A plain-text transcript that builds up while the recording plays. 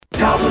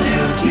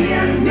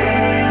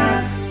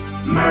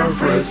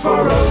This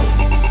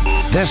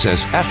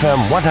is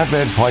FM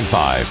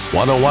 100.5,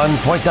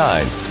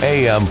 101.9,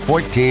 AM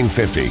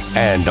 1450,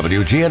 and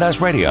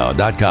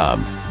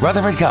WGNSradio.com.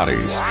 Rutherford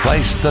County's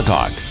place to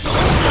talk.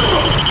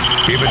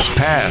 If it's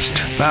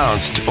passed,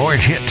 bounced, or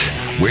hit,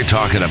 we're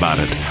talking about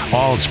it.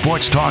 All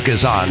sports talk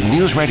is on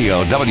News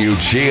Radio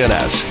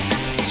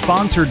WGNS.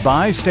 Sponsored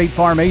by State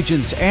Farm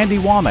agents Andy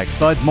Womack,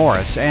 Bud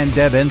Morris, and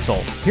Deb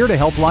Insel. Here to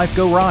help life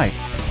go right.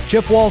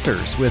 Chip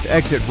Walters with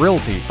Exit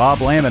Realty,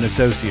 Bob Lamb and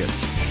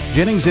Associates.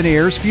 Jennings and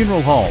Ayers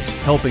Funeral Home,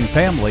 helping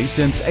families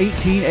since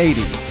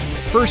 1880.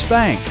 First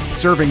Bank,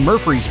 serving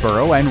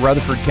Murfreesboro and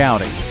Rutherford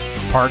County.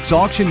 Parks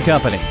Auction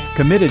Company,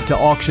 committed to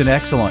auction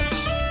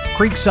excellence.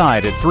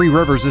 Creekside at Three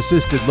Rivers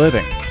Assisted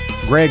Living.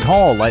 Greg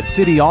Hall at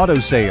City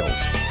Auto Sales.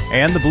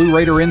 And the Blue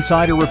Raider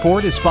Insider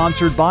Report is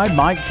sponsored by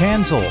Mike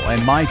Tanzel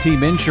and My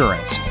Team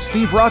Insurance,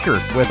 Steve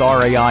Ruckert with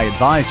RAI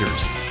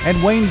Advisors,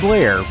 and Wayne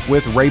Blair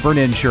with Rayburn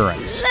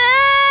Insurance.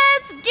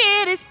 Let's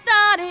get it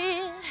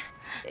started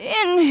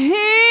in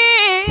here.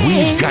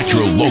 We've got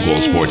your local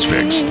sports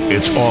fix.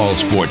 It's all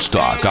sports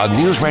talk on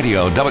News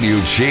Radio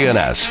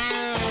WGNS.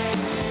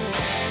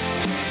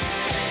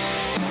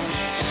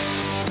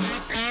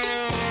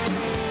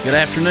 Good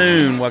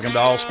afternoon. Welcome to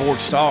All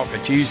Sports Talk,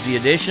 a Tuesday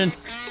edition.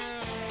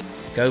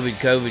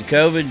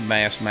 COVID,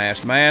 mask.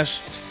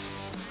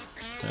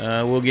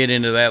 We'll get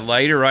into that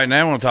later. Right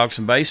now, I want to talk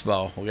some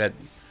baseball. We got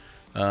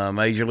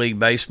Major League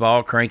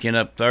Baseball cranking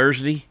up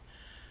Thursday.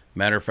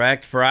 Matter of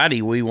fact,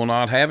 Friday we will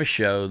not have a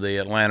show. The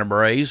Atlanta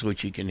Braves,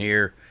 which you can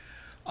hear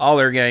all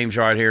their games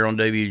right here on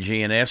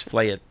WGNS,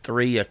 play at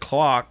 3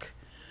 o'clock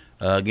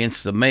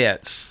against the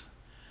Mets.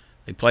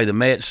 They play the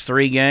Mets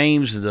 3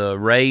 games, the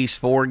Rays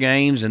 4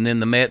 games, and then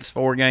the Mets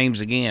 4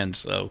 games again.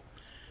 So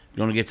you're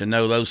going to get to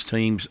know those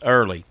teams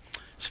early.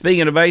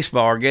 Speaking of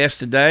baseball, our guest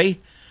today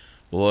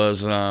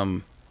was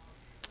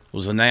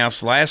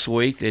announced last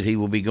week that he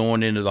will be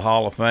going into the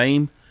Hall of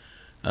Fame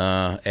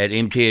at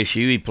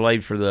MTSU. He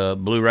played for the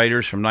Blue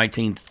Raiders from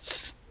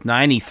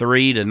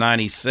 1993 to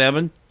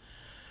 97.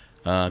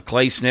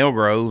 Clay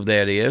Snellgrove,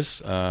 that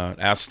is,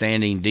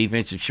 outstanding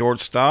defensive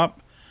shortstop.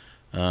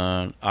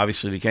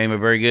 Obviously became a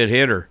very good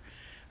hitter.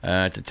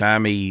 At the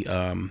time he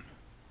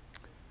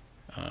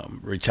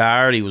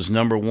retired, he was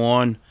number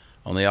 1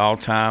 on the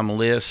all-time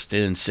list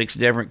in 6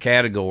 different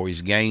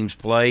categories: games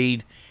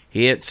played,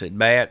 hits,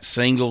 at-bats,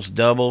 singles,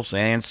 doubles,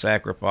 and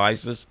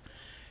sacrifices.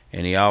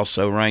 And he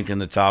also ranked in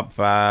the top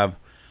 5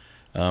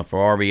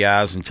 for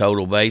RBIs and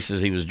total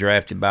bases. He was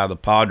drafted by the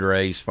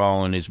Padres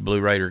following his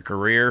Blue Raider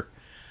career.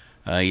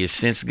 He has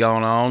since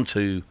gone on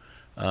to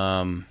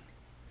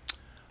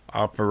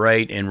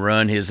operate and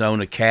run his own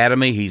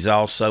academy. He's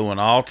also an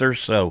author.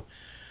 So,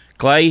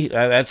 Clay,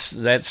 that's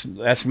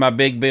my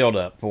big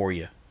build-up for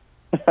you.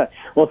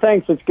 Well,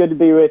 thanks. It's good to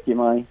be with you,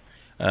 Monty.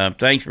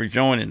 Thanks for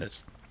joining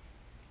us.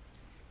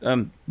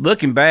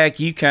 Looking back,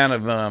 you kind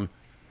of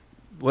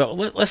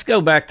let's go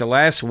back to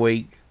last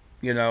week.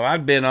 You know,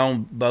 I've been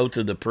on both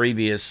of the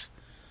previous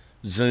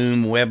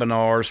Zoom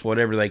webinars,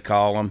 whatever they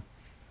call them,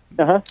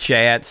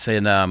 chats,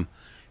 and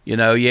you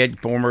know, you had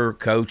former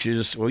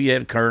coaches. Well, you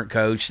had a current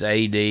coach, the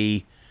AD.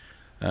 They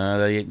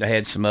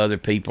had some other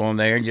people in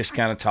there, and just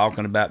kind of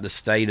talking about the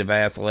state of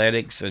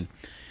athletics. And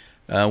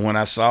when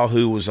I saw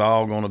who was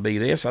all going to be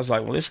this, I was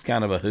like, well, this is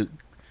kind of a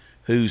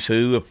who's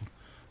who of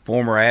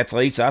former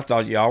athletes. I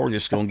thought y'all were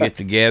just going to get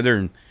together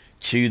and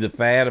chew the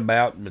fat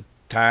about the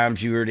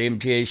times you were at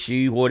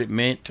MTSU, what it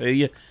meant to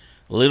you.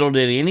 Little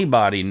did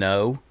anybody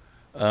know.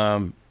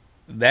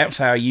 That's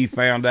how you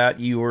found out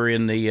you were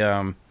in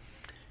the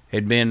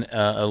had been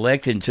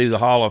elected to the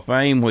Hall of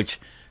Fame, which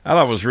I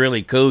thought was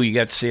really cool. You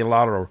got to see a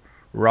lot of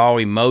raw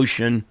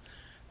emotion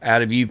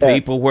out of you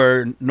people,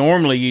 where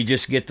normally you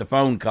just get the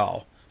phone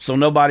call, so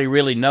nobody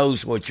really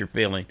knows what you're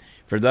feeling.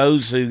 For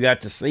those who got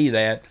to see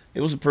that,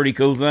 it was a pretty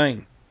cool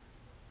thing.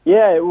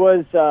 Yeah, it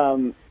was.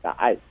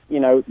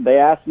 They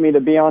asked me to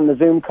be on the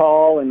Zoom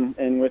call,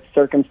 and with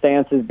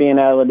circumstances being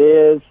how it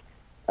is,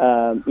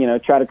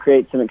 try to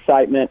create some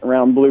excitement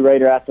around Blue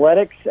Raider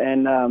athletics.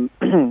 And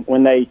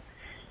when they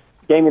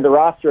gave me the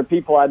roster of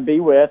people I'd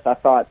be with, I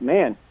thought,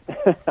 man,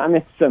 I'm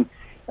in some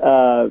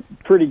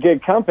pretty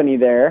good company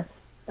there.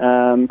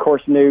 Of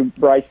course, knew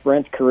Bryce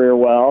Brent's career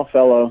well,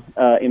 fellow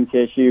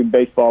MTSU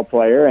baseball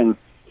player, and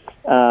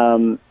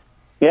and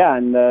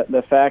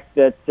the fact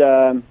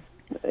that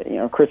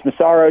Chris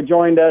Massaro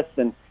joined us,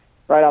 and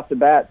right off the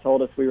bat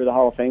told us we were the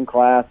Hall of Fame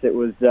class. It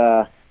was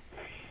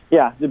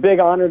it's a big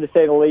honor to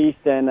say the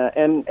least, and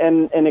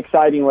an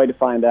exciting way to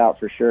find out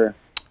for sure.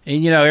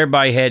 And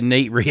everybody had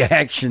neat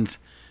reactions.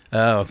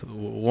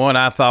 One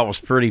I thought was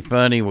pretty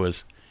funny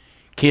was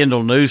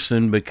Kendall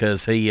Newsom,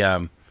 because he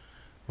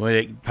when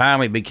it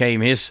finally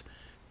became his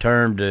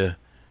turn to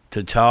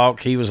talk,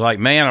 he was like,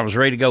 man, I was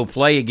ready to go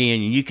play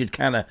again. And you could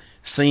kind of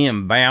see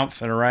him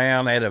bouncing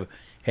around,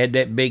 had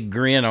that big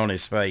grin on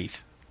his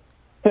face.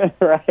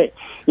 Right.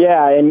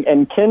 Yeah,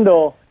 and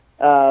Kendall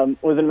was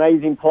an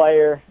amazing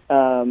player.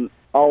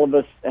 All of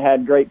us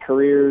had great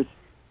careers.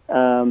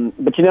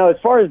 But, as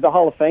far as the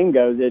Hall of Fame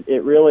goes,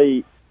 it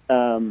really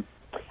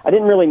I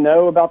didn't really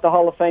know about the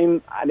Hall of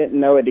Fame. I didn't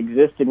know it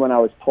existed when I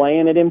was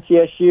playing at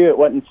MTSU. It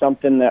wasn't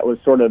something that was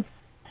sort of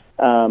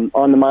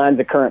on the minds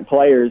of current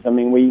players. I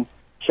mean, we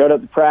showed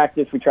up to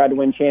practice. We tried to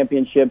win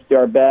championships, do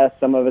our best.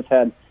 Some of us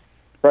had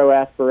pro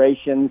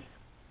aspirations.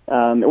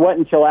 It wasn't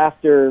until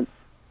after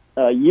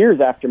years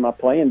after my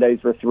playing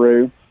days were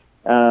through,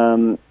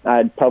 I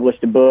had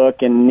published a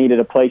book and needed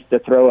a place to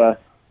throw a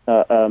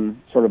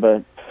sort of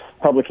a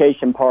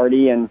publication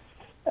party, and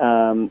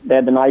they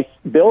had the nice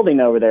building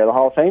over there, the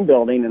Hall of Fame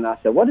building, and I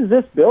said, "What is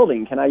this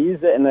building? Can I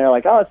use it?" And they're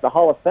like, "Oh, it's the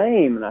Hall of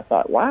Fame." And I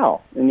thought,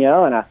 wow. And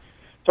I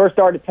sort of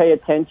started to pay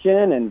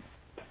attention,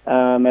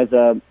 and as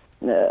a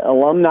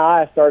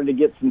alumni, I started to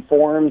get some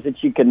forms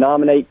that you could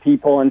nominate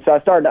people, and so I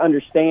started to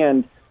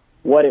understand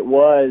what it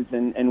was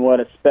and what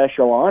a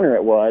special honor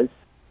it was.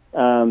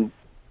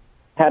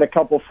 Had a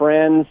couple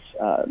friends,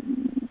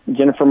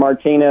 Jennifer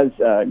Martinez,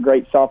 a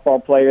great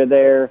softball player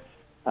there,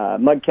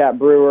 Mudcat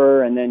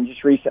Brewer, and then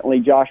just recently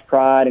Josh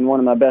Pride and one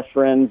of my best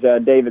friends,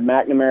 David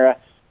McNamara.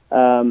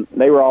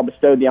 They were all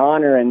bestowed the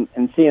honor,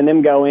 and seeing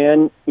them go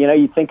in,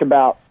 you think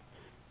about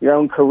your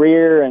own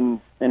career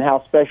and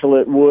how special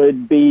it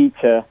would be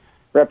to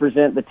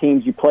represent the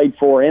teams you played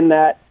for in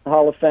that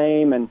Hall of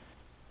Fame. And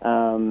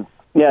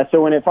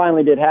so when it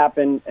finally did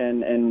happen,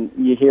 and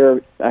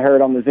I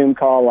heard on the Zoom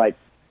call,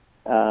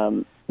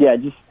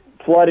 just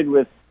flooded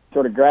with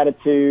sort of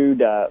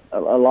gratitude, a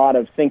lot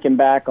of thinking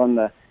back on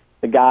the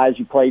guys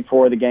you played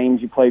for, the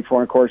games you played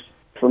for. And of course,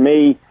 for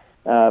me,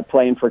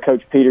 playing for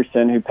Coach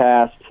Peterson, who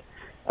passed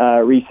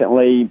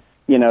recently,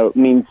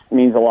 means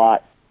a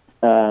lot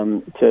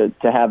to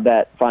have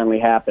that finally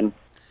happen.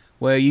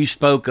 Well, you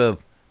spoke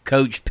of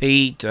Coach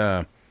Pete.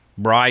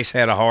 Bryce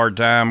had a hard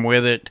time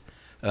with it.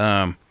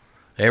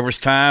 There was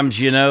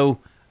times,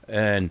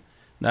 and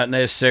not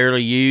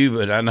necessarily you,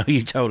 but I know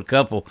you told a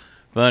couple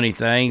funny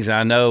things.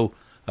 I know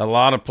a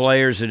lot of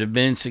players that have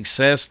been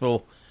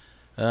successful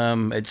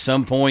at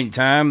some point in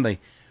time, they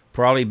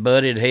probably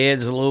butted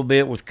heads a little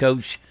bit with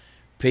Coach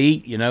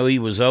Pete. He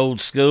was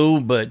old school,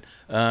 but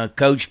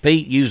Coach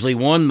Pete usually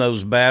won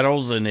those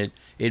battles, and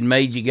it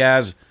made you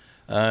guys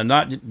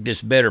not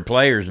just better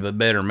players, but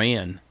better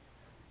men.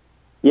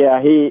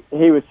 Yeah, he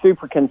was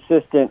super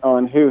consistent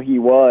on who he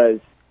was,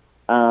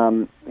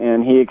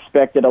 and he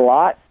expected a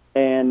lot.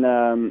 And,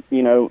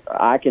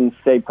 I can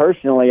say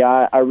personally,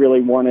 I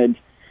really wanted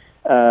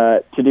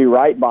to do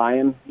right by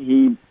him.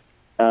 He,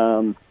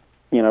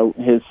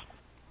 his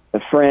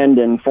friend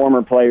and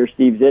former player,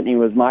 Steve Zitney,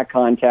 was my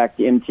contact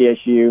to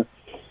MTSU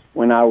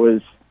when I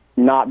was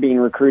not being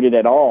recruited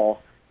at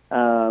all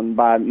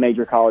by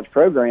major college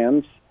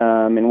programs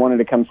and wanted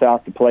to come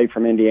south to play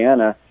from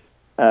Indiana.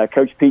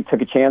 Coach Pete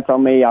took a chance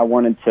on me. I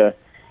wanted to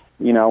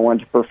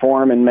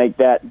perform and make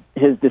that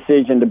his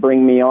decision to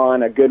bring me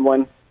on a good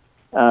one.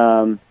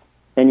 Coach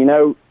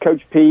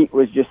Pete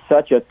was just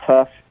such a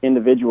tough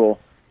individual.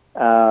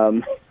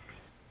 I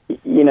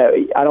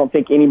don't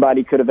think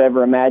anybody could have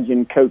ever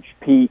imagined Coach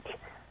Pete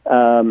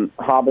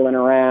hobbling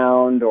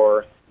around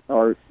or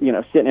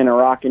sitting in a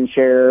rocking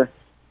chair,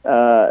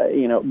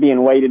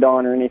 being waited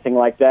on or anything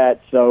like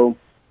that. So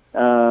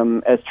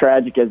as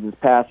tragic as his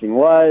passing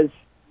was,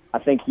 I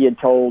think he had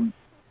told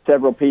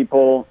several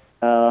people,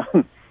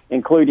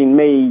 including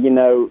me, he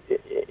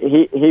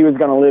was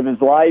going to live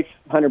his life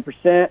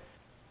 100%.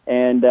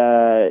 And,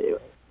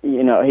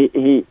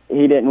 he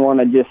didn't want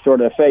to just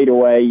sort of fade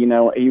away. He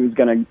was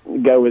going to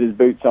go with his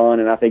boots on,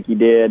 and I think he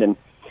did. And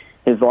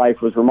his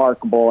life was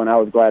remarkable, and I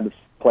was glad to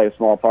play a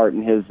small part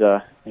in his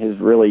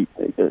really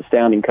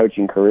astounding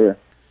coaching career.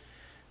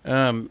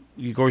 Of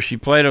course, you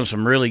played on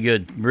some really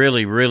good,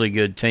 really, really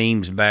good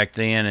teams back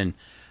then. And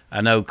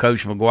I know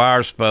Coach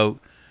McGuire spoke,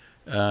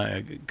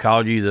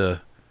 called you the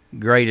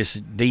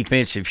greatest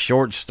defensive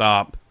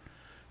shortstop.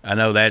 I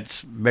know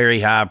that's very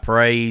high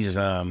praise.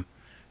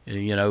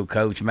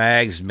 Coach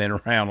Maggs has been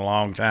around a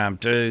long time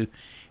too,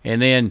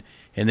 and then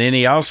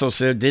he also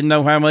said didn't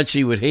know how much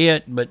he would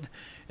hit, but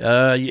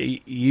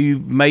you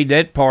made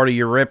that part of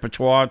your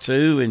repertoire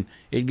too, and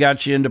it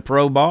got you into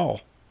pro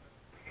ball.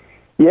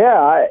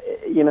 Yeah,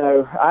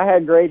 I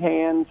had great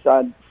hands.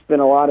 I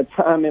spent a lot of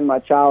time in my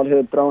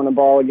childhood throwing the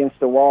ball against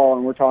the wall,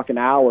 and we're talking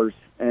hours.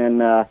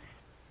 And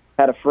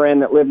had a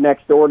friend that lived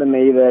next door to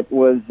me that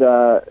was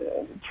a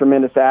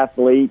tremendous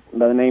athlete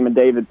by the name of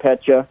David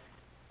Petcha.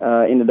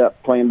 Ended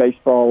up playing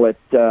baseball at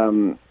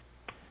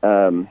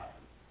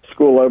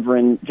school over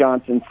in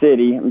Johnson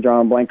City. I'm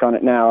drawing a blank on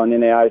it now, an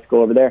NAI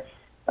school over there.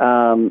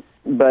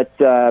 But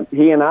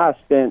he and I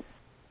spent,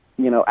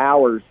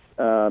 hours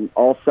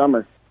all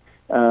summer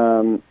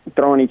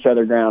throwing each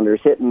other grounders,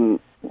 hitting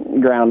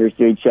grounders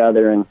to each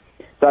other. And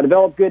so I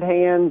developed good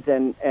hands,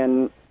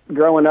 and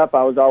growing up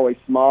I was always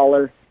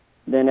smaller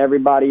than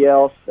everybody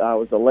else. I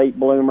was a late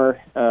bloomer,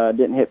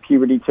 didn't hit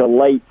puberty till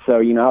late. So,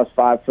 I was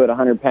 5 foot,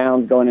 100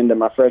 pounds going into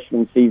my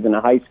freshman season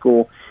of high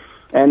school.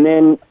 And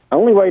then I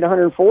only weighed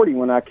 140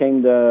 when I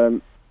came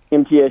to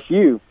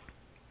MTSU.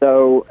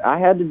 So I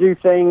had to do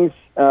things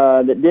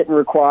that didn't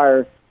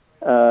require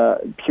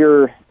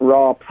pure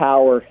raw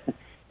power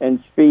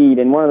and speed.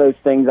 And one of those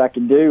things I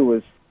could do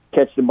was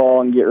catch the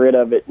ball and get rid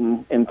of it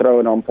and throw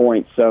it on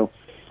point. So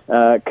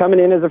coming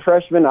in as a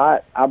freshman,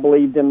 I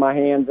believed in my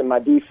hands and my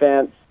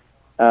defense.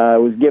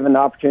 Was given the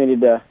opportunity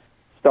to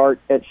start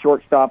at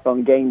shortstop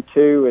on game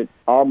 2 at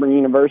Auburn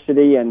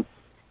University, and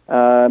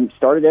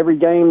started every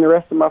game the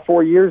rest of my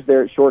 4 years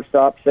there at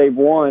shortstop, save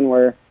one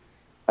where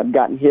I'd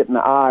gotten hit in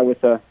the eye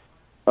with a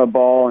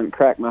ball and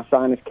cracked my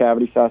sinus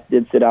cavity, so I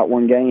did sit out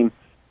one game.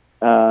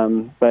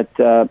 But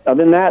other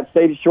than that,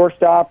 stayed at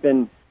shortstop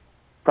and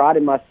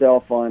prided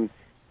myself on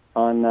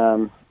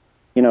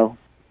you know,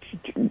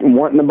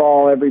 wanting the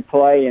ball every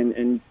play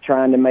and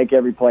trying to make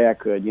every play I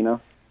could, you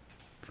know.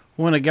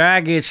 When a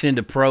guy gets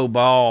into pro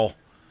ball,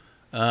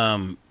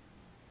 when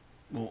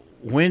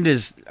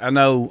does, I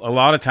know a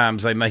lot of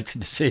times they make the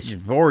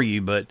decision for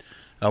you, but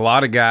a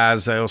lot of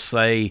guys, they'll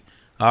say,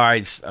 all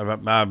right,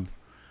 I've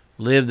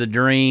lived the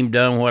dream,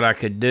 done what I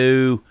could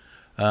do.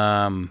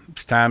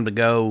 It's time to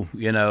go,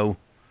 you know,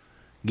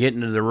 get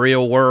into the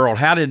real world.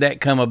 How did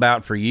that come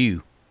about for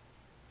you?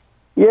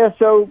 Yeah,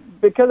 so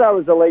because I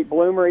was a late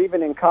bloomer,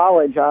 even in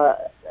college,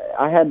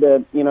 I had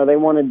to, you know, they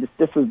wanted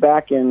this was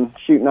back in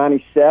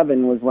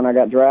 97 was when I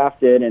got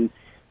drafted, and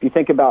if you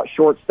think about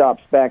shortstops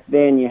back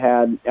then, you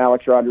had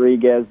Alex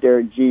Rodriguez,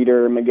 Derek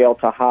Jeter, Miguel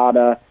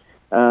Tejada.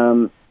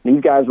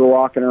 These guys were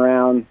walking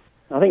around.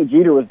 I think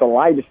Jeter was the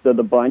lightest of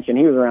the bunch, and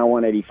he was around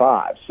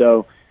 185.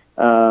 So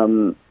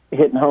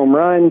hitting home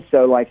runs.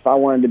 So, like, if I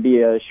wanted to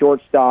be a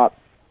shortstop,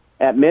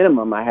 at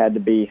minimum, I had to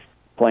be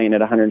playing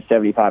at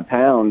 175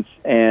 pounds.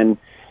 And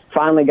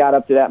finally got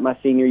up to that my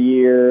senior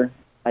year.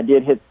 I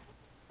did hit,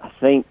 I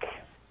think,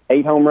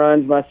 8 home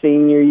runs my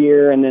senior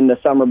year, and then the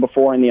summer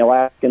before in the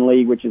Alaskan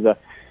League, which is a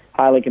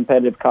highly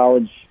competitive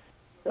college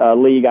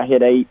league, I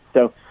hit 8.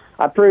 So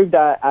I proved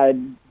I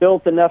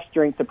built enough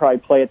strength to probably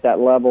play at that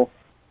level.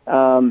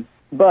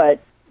 But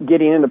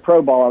getting into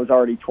pro ball, I was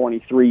already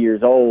 23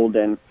 years old,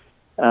 and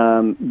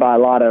by a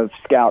lot of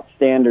scout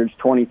standards,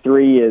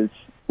 23 is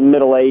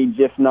middle age,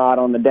 if not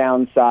on the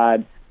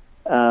downside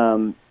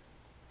of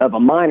a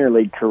minor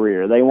league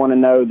career. They want to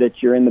know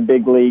that you're in the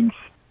big leagues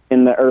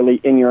in your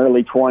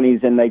early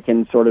 20s, and they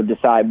can sort of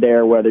decide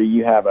there whether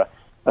you have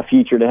a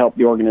future to help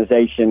the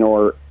organization,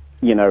 or,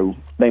 you know,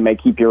 they may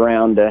keep you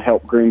around to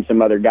help groom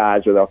some other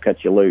guys, or they'll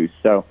cut you loose.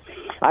 So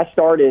I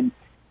started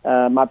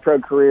my pro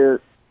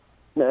career,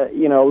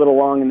 you know, a little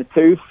long in the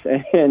tooth,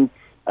 and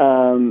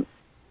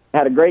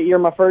had a great year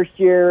my first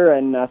year,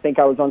 and I think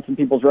I was on some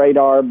people's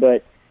radar,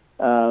 but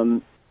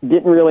didn't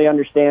really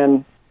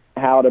understand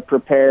how to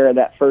prepare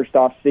that first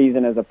off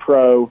season as a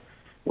pro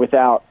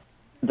without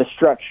the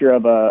structure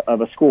of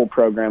a school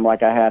program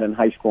like I had in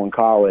high school and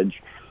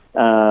college.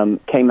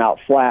 Came out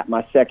flat.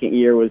 My second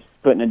year was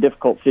put in a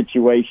difficult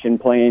situation,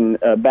 playing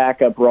a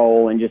backup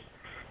role, and just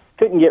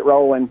couldn't get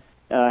rolling.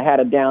 Had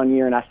a down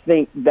year, and I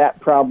think that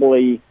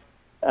probably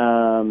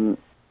I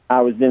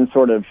was then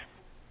sort of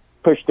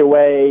pushed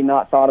away,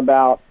 not thought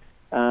about.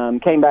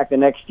 Came back the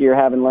next year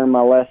having learned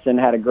my lesson,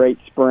 had a great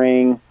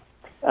spring.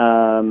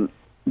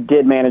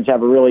 Did manage to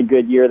have a really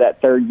good year that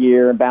third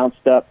year,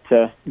 bounced up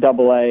to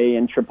AA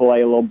and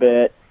AAA a little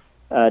bit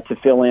to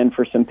fill in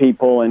for some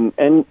people,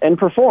 and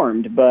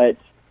performed. But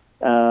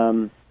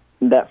after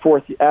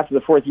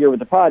the fourth year with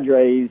the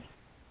Padres,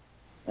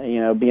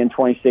 you know, being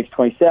 26,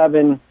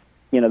 27,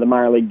 you know, the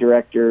minor league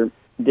director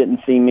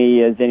didn't see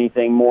me as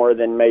anything more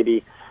than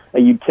maybe a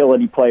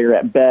utility player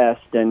at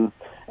best. And,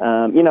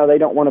 you know, they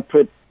don't want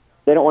to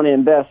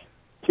invest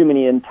too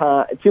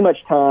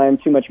much time,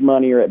 too much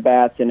money or at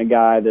bats in a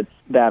guy that's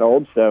that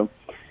old. So,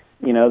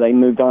 you know, they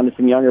moved on to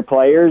some younger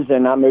players,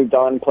 and I moved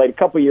on and played a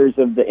couple years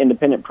of the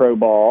independent pro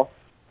ball.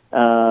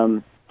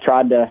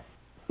 Tried to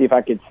see if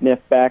I could sniff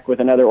back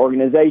with another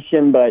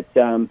organization, but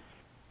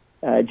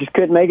just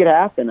couldn't make it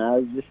happen. I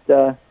was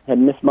just had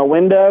missed my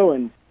window,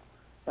 and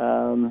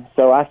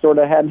so I sort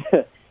of had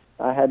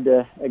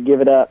to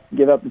give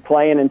up the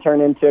playing and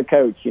turn into a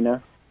coach, you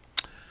know.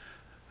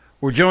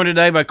 We're joined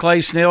today by Clay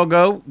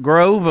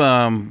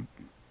Snellgrove,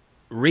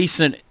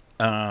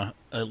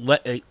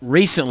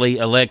 recently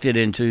elected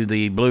into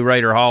the Blue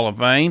Raider Hall of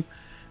Fame.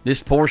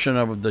 This portion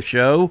of the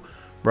show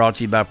brought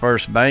to you by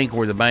First Bank,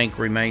 where the bank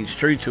remains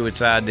true to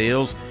its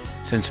ideals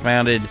since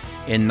founded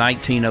in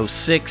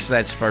 1906.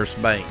 That's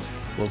First Bank.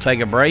 We'll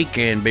take a break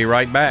and be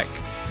right back.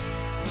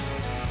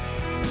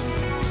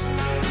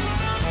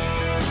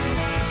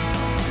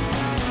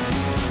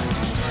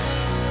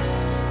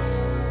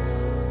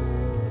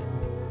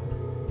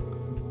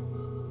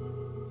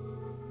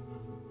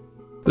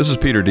 This is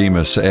Peter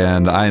Demas,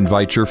 and I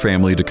invite your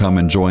family to come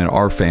and join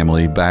our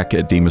family back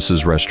at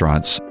Demas's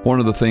Restaurants. One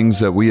of the things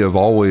that we have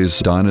always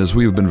done is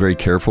we have been very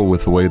careful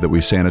with the way that we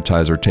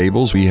sanitize our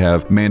tables. We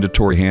have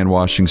mandatory hand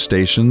washing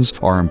stations.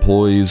 Our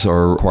employees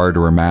are required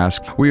to wear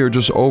masks. We are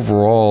just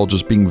overall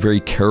just being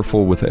very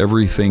careful with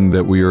everything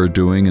that we are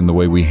doing and the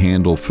way we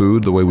handle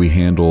food, the way we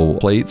handle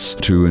plates,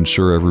 to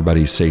ensure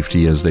everybody's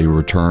safety as they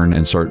return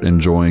and start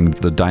enjoying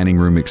the dining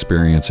room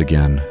experience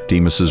again.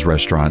 Demas's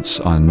Restaurants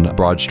on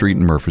Broad Street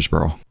in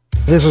Murfreesboro.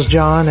 This is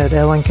John at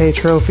L&K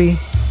Trophy.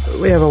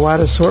 We have a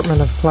wide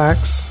assortment of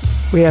plaques,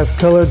 We have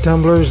colored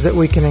tumblers that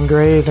we can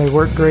engrave. They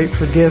work great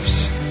for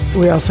gifts.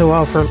 We also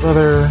offer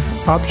other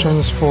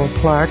options for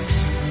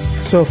plaques.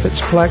 So if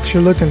it's plaques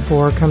you're looking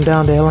for, come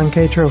down to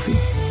L&K Trophy.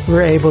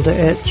 We're able to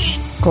etch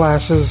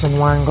glasses and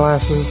wine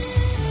glasses.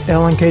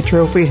 L&K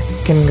Trophy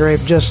can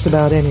engrave just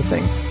about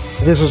anything.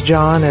 This is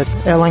John at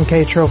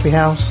L&K Trophy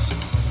House,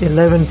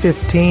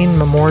 1115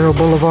 Memorial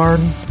Boulevard,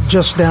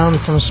 just down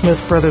from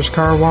Smith Brothers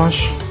Car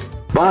Wash.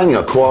 Buying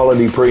a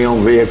quality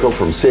pre-owned vehicle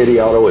from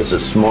City Auto is the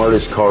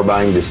smartest car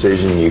buying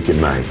decision you can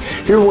make.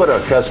 Hear what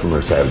our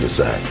customers have to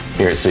say.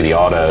 Here at City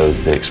Auto,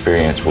 the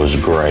experience was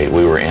great.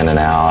 We were in and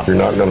out. You're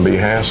not going to be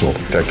hassled.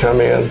 They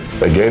come in,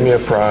 they gave me a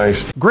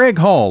price. Greg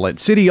Hall at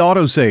City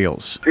Auto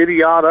Sales.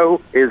 City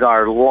Auto is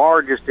our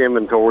largest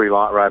inventory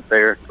lot right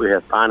there. We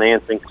have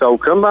financing. So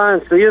come by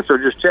and see us or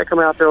just check them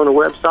out there on the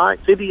website,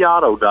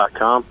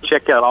 cityauto.com.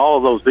 Check out all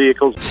of those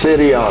vehicles.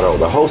 City Auto,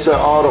 the wholesale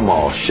auto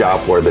mall.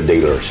 Shop where the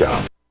dealers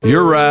shop.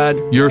 Your ride,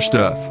 your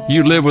stuff.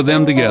 You live with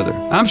them together.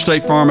 I'm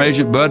State Farm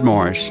Agent Bud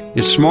Morris.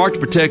 It's smart to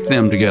protect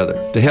them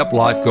together to help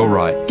life go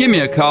right. Give me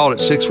a call at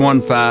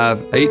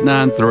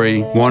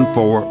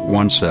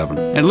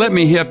 615-893-1417 and let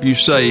me help you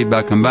save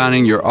by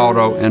combining your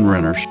auto and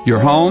renters. Your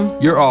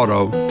home, your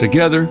auto,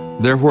 together,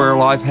 they're where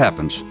life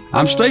happens.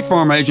 I'm State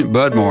Farm Agent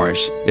Bud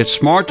Morris. It's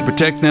smart to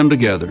protect them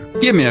together.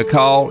 Give me a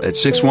call at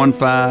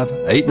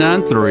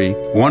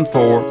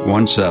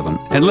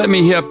 615-893-1417 and let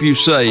me help you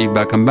save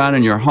by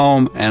combining your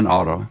home and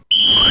auto.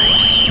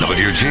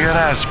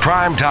 WGNS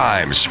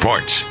Primetime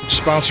Sports.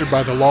 Sponsored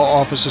by the law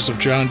offices of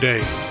John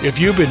Day. If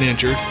you've been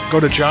injured, go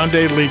to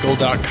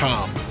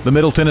johndaylegal.com. The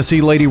Middle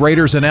Tennessee Lady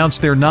Raiders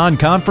announced their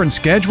non-conference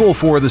schedule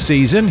for the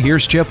season.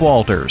 Here's Chip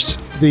Walters.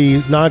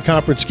 The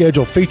non-conference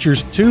schedule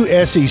features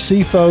 2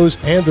 SEC foes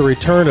and the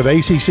return of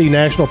ACC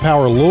national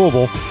power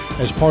Louisville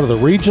as part of the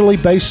regionally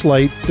based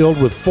slate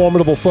filled with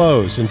formidable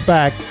foes. In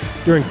fact,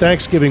 during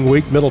Thanksgiving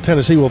week, Middle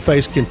Tennessee will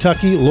face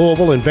Kentucky,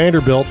 Louisville, and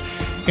Vanderbilt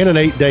in an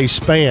 8-day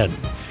span.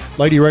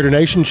 Lady Raider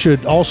Nation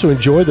should also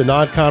enjoy the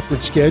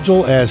non-conference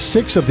schedule as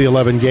 6 of the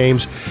 11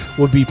 games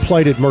would be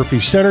played at Murphy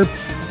Center.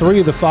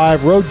 3 of the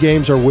 5 road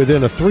games are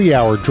within a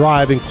 3-hour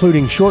drive,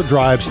 including short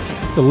drives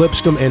to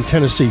Lipscomb and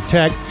Tennessee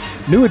Tech.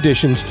 New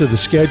additions to the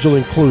schedule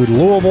include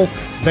Louisville,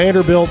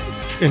 Vanderbilt,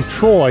 and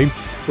Troy,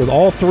 with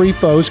all 3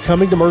 foes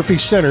coming to Murphy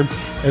Center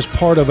as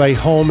part of a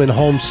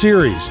home-and-home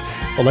series.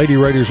 The Lady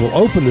Raiders will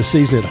open the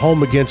season at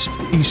home against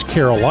East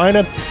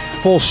Carolina.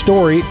 Full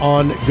story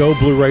on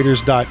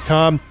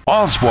GoBlueRaiders.com.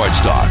 All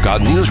sports talk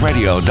on News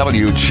Radio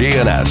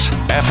WGNS,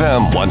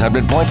 FM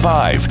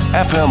 100.5,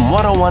 FM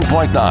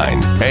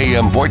 101.9,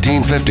 AM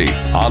 1450,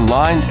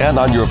 online and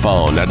on your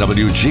phone at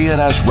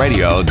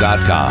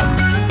WGNSradio.com.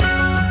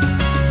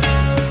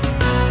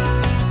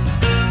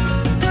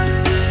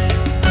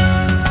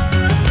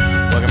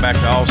 Welcome back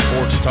to All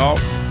Sports Talk.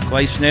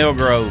 Clay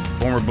Snellgrove,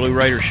 former Blue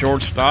Raider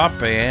shortstop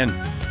and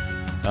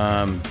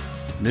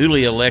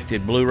newly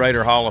elected Blue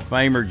Raider Hall of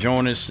Famer,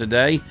 join us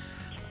today.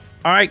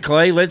 All right,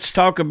 Clay, let's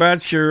talk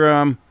about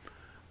your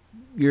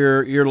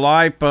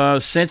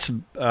life since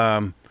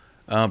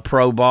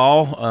pro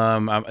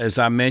ball. As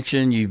I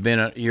mentioned,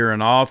 you're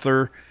an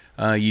author.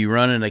 You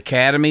run an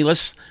academy.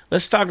 Let's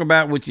talk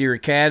about with your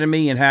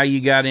academy and how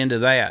you got into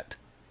that.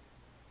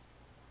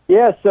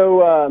 Yeah,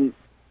 so I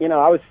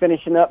was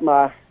finishing up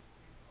my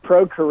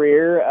pro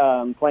career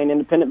playing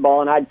independent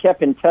ball, and I'd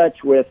kept in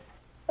touch with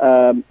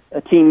a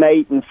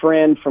teammate and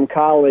friend from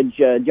college,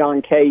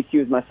 John Case. He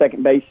was my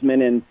second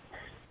baseman in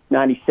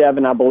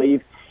 '97, I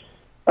believe.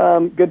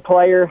 Good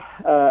player.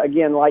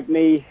 Again, like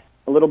me,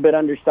 a little bit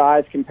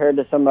undersized compared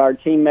to some of our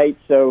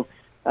teammates. So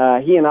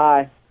he and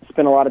I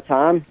spent a lot of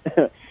time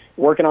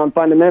working on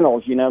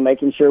fundamentals,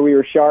 making sure we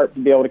were sharp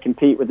to be able to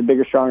compete with the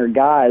bigger, stronger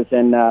guys.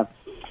 And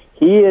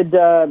he had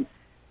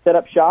set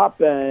up shop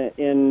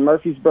in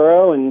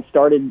Murfreesboro and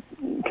started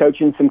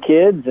coaching some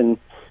kids and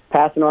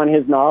passing on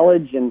his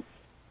knowledge. And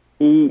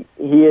he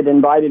had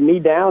invited me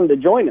down to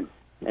join him.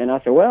 And I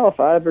said, well,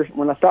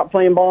 when I stop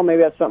playing ball,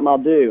 maybe that's something I'll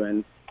do.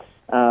 And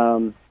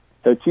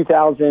so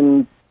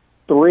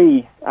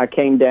 2003, I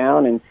came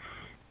down, and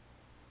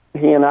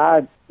he and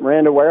I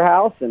ran a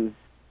warehouse and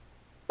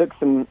took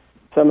some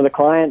of the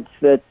clients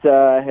that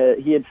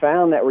he had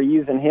found that were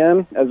using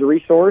him as a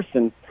resource,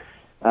 and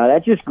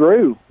that just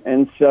grew.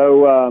 And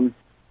so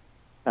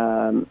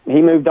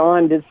he moved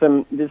on, did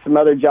some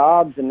other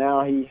jobs, and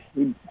now he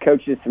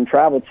coaches some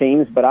travel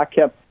teams. But I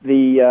kept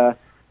the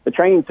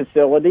training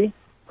facility.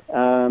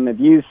 I've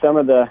used some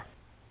of the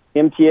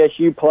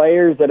MTSU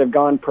players that have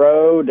gone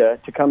pro to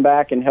come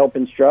back and help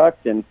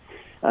instruct. And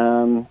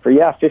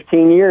for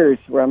 15 years,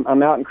 where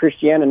I'm out in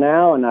Christiana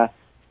now, and I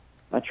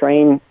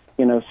train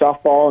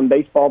softball and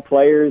baseball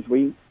players.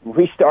 We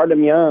start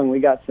them young. We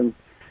got some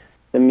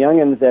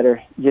youngins that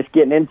are just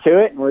getting into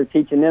it, and we're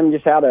teaching them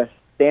just how to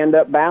stand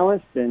up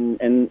balanced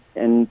and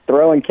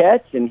throw and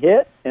catch and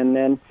hit. And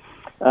then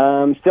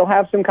still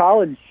have some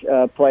college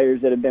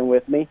players that have been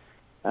with me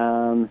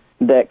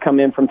that come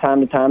in from time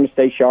to time to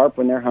stay sharp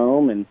when they're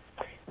home. And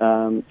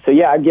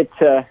I get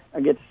to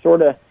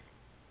sort of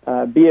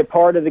be a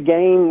part of the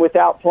game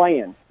without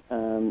playing.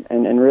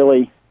 and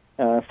really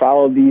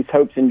follow these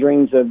hopes and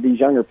dreams of these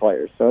younger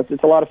players. So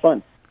it's a lot of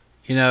fun.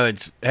 You know,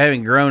 it's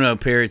having grown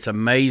up here, it's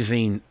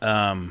amazing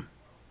how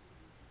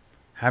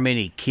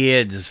many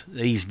kids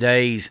these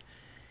days,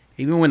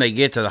 even when they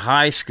get to the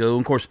high school,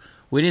 of course,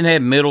 we didn't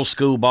have middle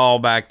school ball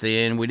back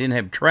then. We didn't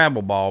have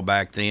travel ball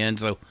back then.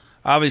 So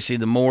obviously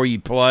the more you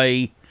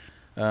play,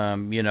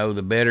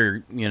 the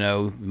better,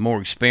 the more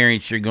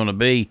experienced you're going to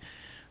be.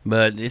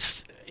 But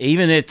it's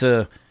even at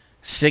the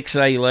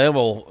 6A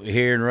level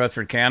here in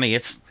Rutherford County,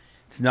 it's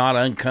not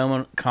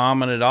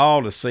uncommon at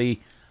all to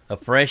see a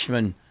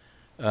freshman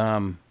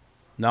not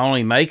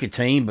only make a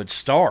team but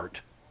start.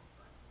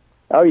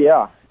 Oh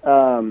yeah,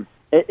 and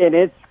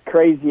it's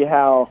crazy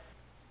how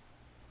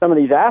some of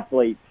these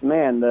athletes,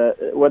 man,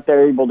 what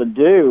they're able to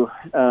do.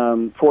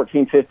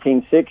 14,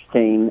 15,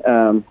 16.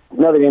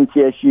 Another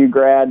MTSU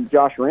grad,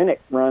 Josh Rennick,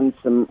 runs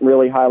some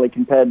really highly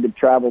competitive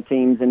travel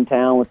teams in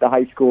town with the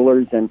high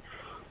schoolers, and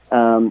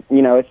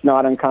it's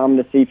not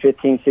uncommon to see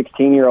 15,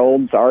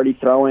 16-year-olds already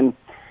throwing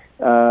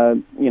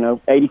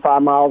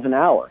 85 miles an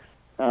hour.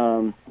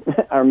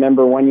 I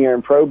remember one year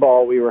in pro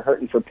ball, we were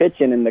hurting for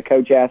pitching, and the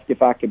coach asked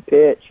if I could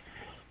pitch,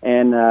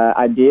 and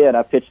I did.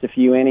 I pitched a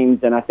few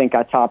innings, and I think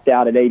I topped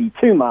out at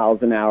 82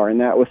 miles an hour,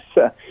 and that was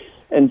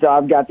and so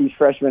I've got these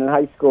freshmen in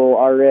high school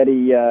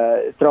already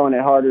throwing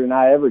it harder than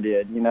I ever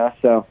did,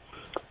 so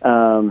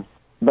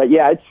but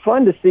yeah, it's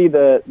fun to see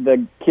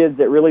the kids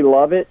that really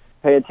love it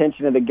pay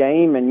attention to the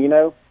game, and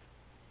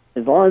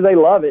as long as they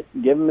love it,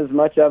 give them as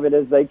much of it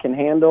as they can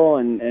handle,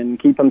 and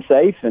keep them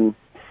safe. And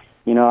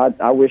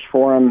I wish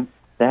for them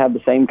to have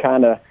the same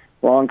kind of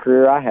long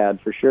career I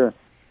had, for sure.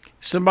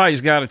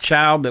 Somebody's got a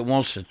child that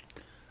wants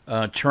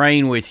to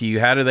train with you.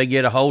 How do they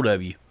get a hold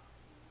of you?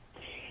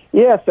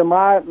 Yeah, so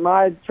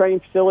my training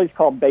facility is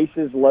called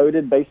Bases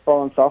Loaded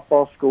Baseball and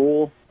Softball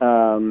School.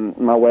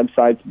 My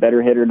website's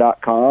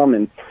betterhitter.com,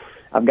 and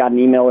I've got an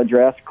email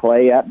address,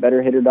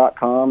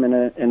 clay@betterhitter.com,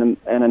 and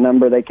a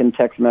number they can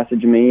text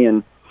message me.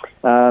 And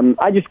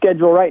I just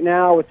schedule right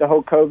now with the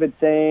whole COVID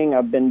thing.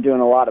 I've been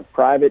doing a lot of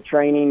private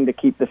training to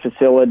keep the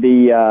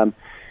facility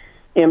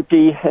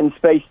empty and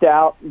spaced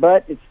out,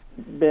 but it's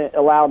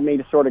allowed me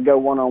to sort of go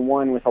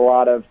one-on-one with a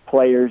lot of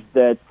players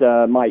that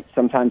might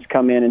sometimes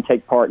come in and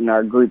take part in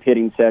our group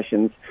hitting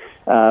sessions,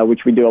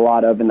 which we do a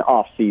lot of in the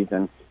off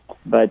season.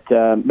 But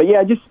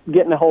yeah, just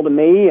getting a hold of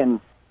me, and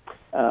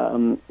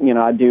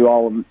I do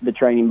all of the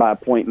training by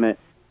appointment,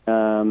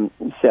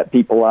 set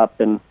people up,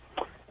 and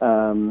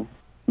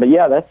but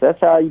yeah, that's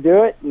how you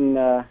do it,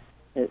 and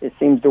it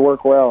seems to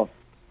work well.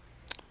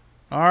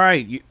 All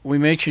right, we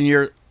mentioned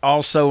you're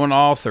also an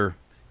author.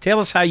 Tell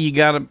us how you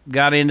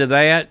got into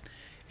that,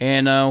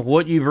 and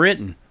what you've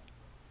written.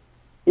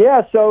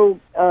 Yeah, so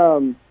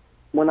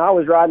when I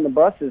was riding the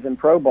buses in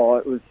pro ball,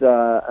 it was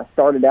I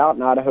started out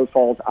in Idaho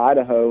Falls,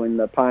 Idaho, in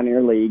the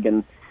Pioneer League,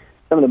 and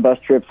some of the bus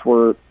trips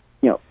were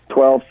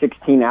 12,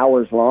 16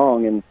 hours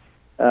long,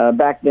 and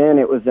back then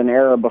it was an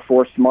era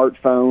before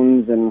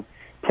smartphones and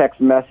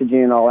text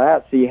messaging and all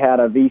that, so you had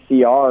a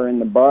VCR in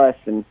the bus,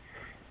 and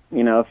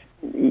if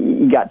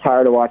you got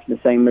tired of watching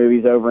the same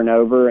movies over and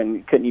over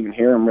and couldn't even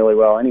hear them really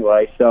well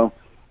anyway. So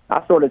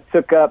I sort of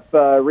took up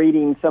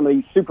reading some of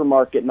these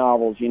supermarket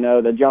novels,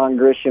 the John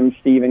Grisham,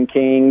 Stephen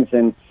King's,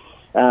 and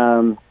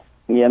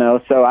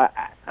so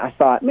I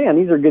thought, man,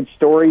 these are good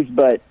stories,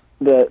 but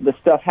the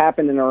stuff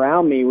happening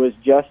around me was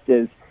just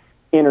as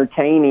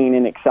entertaining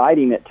and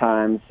exciting at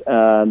times,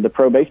 the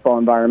pro baseball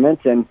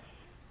environment. And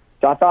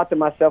so I thought to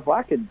myself, well,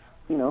 I could,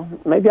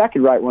 maybe I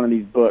could write one of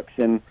these books.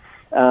 And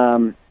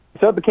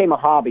so it became a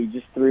hobby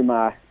just through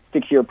my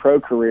 6-year pro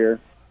career.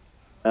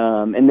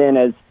 And then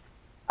as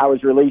I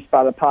was released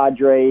by the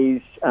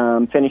Padres,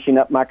 finishing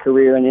up my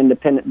career in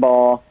independent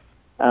ball,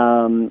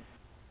 the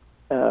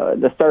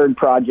third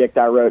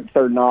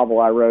novel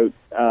I wrote,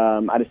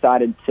 I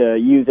decided to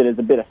use it as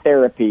a bit of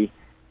therapy,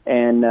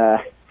 and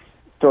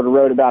sort of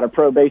wrote about a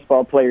pro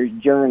baseball player's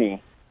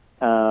journey.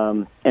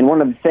 And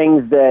one of the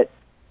things that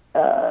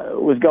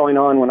was going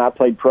on when I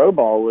played pro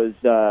ball was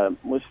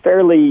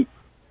fairly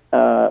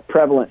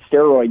prevalent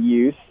steroid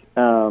use.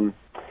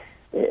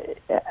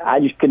 I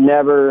just could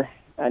never.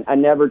 I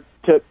never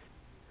took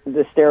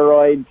the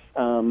steroids.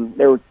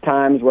 There were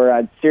times where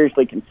I'd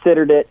seriously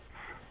considered it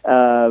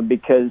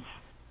because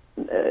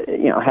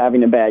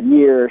having a bad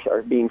year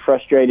or being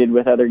frustrated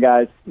with other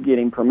guys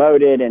getting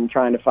promoted and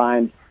trying to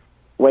find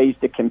ways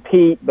to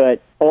compete.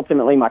 But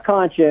ultimately, my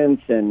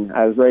conscience, and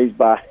I was raised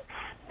by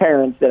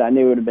parents that I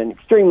knew would have been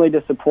extremely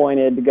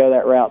disappointed to go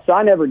that route. So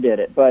I never did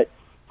it. But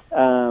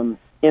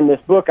in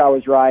this book I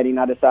was writing,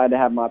 I decided to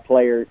have my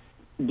player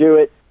do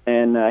it,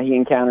 and he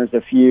encounters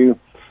a few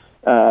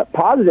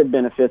positive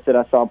benefits that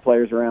I saw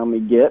players around me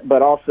get,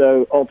 but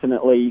also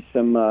ultimately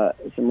some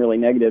really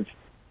negative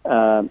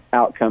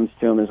outcomes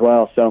to him as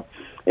well. So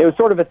it was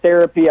sort of a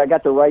therapy. I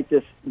got to write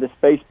this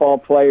baseball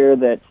player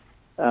that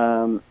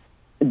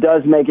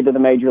does make it to the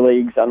major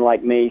leagues,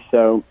 unlike me.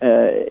 So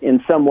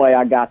in some way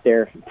I got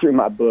there through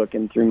my book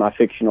and through my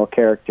fictional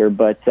character.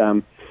 But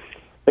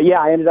yeah,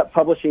 I ended up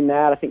publishing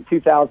that, I think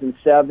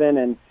 2007,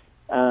 and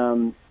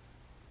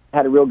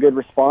had a real good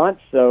response.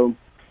 So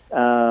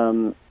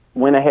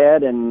went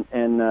ahead and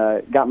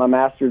got my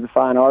Master's of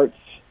Fine Arts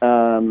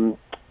and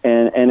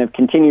have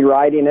continued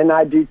writing. And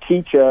I do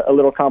teach a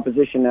little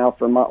composition now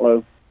for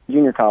Motlow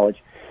Junior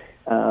College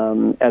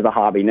as a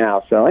hobby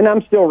now. So, and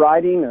I'm still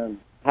writing and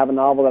have a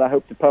novel that I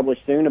hope to publish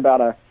soon about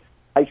a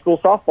high school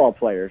softball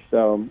player.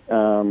 So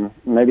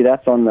maybe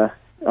that's on the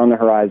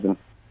horizon.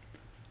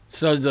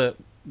 So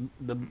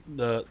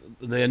the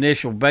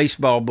initial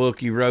baseball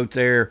book you wrote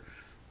there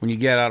when you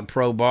got out of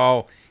pro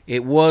ball,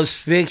 it was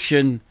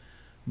fiction,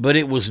 but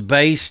it was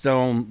based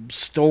on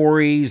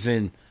stories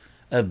and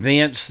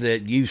events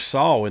that you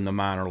saw in the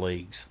minor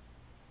leagues.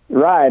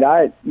 Right.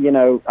 I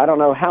don't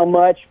know how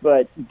much,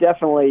 but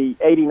definitely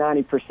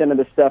 80-90% of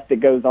the stuff that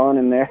goes on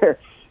in there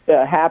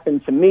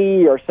happened to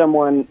me or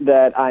someone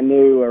that I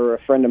knew or a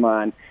friend of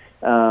mine.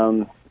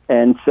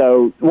 And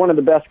so one of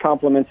the best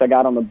compliments I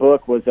got on the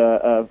book was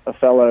a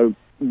fellow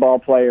ball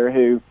player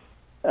who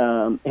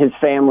his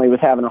family was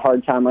having a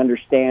hard time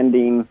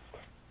understanding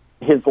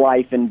his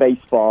life in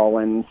baseball.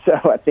 And so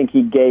I think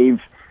he gave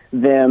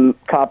them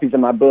copies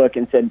of my book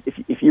and said,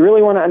 if you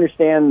really want to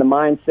understand the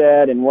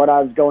mindset and what I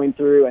was going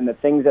through and the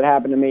things that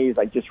happened to me, he's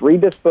like, just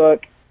read this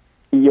book,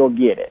 you'll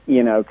get it,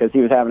 because he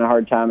was having a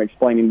hard time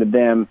explaining to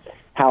them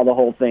how the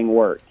whole thing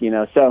worked,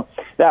 So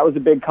that was a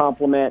big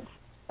compliment.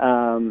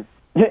 And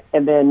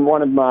then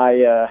one of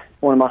my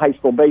high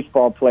school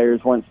baseball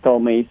players once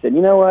told me, he said,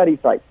 you know what?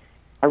 He's like,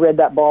 I read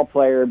that ball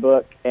player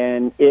book,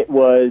 and it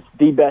was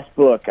the best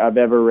book I've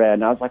ever read.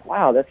 And I was like,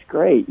 wow, that's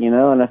great,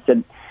 And I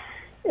said,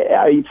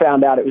 he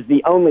found out it was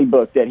the only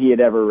book that he had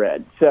ever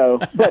read. So,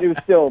 but it was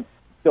still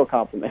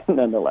compliment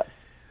nonetheless.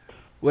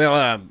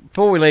 Well,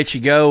 before we let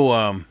you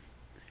go,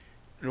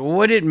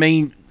 what did it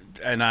mean?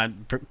 And I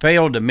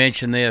failed to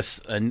mention this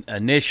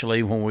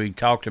initially when we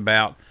talked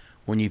about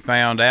when you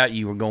found out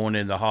you were going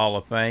into the Hall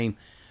of Fame.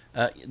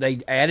 They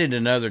added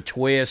another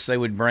twist. They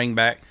would bring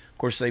back, of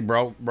course, they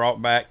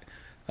brought back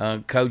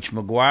Coach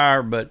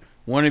McGuire, but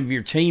one of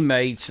your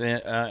teammates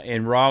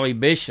in Raleigh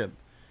Bishop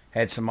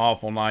had some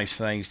awful nice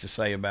things to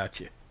say about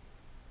you.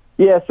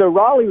 Yeah, so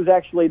Raleigh was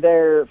actually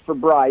there for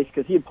Bryce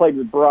because he had played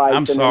with Bryce.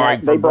 I'm sorry,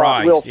 they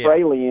brought Bryce, Will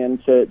Fraley in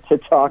to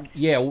talk.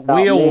 Yeah, about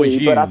Will me, was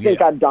you. But I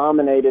think I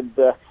dominated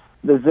the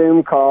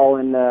Zoom call,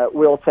 and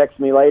Will texted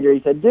me later.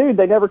 He said, "Dude,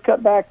 they never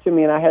cut back to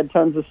me, and I had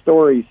tons of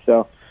stories."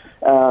 So,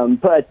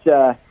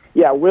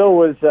 yeah, Will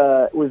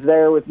was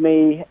there with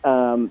me,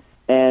 and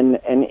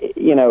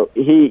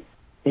he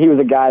was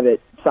a guy that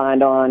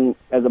signed on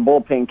as a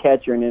bullpen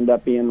catcher and ended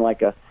up being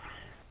like a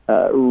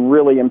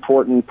really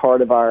important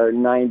part of our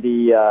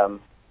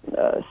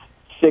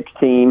 96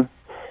 team.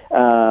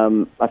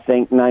 I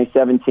think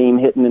 97 team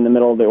hitting in the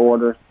middle of the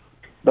order.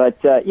 But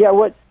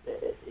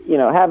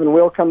having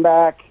Will come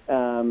back,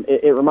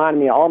 it reminded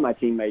me of all my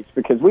teammates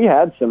because we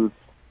had some.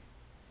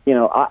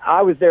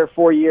 I was there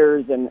 4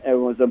 years and it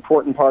was an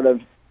important part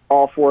of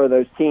all four of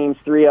those teams.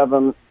 3 of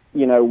them,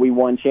 we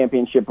won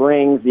championship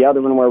rings. The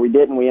other one where we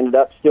didn't, we ended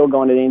up still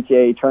going to the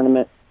NCAA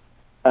tournament.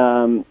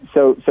 So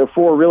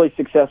 4 really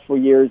successful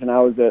years, and I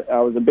was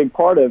a big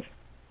part of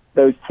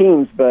those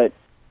teams. But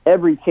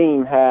every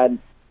team had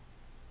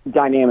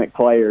dynamic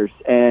players,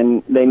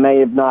 and they may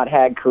have not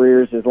had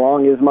careers as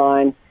long as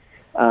mine,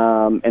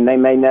 and they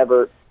may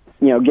never,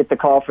 get the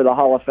call for the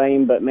Hall of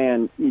Fame. But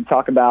man, you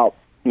talk about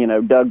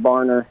Doug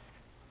Barner,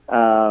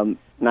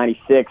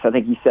 96. I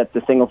think he set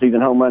the single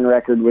season home run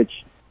record,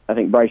 which I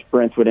think Bryce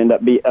Brentz would end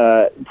up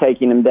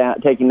taking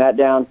that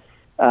down.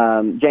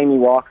 Jamie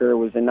Walker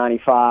was in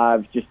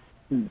 95, just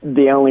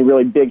the only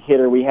really big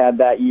hitter we had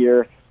that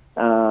year,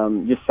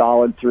 just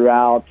solid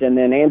throughout. And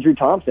then Andrew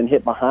Thompson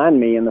hit behind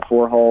me in the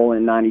 4-hole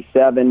in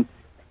 97.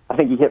 I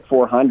think he hit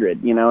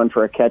 400, and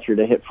for a catcher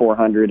to hit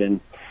 400.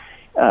 And,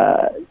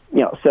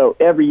 so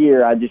every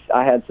year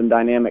I had some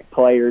dynamic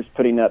players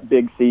putting up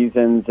big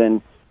seasons,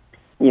 and,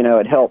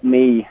 it helped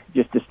me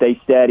just to stay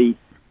steady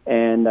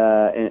and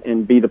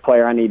be the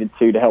player I needed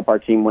to help our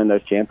team win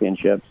those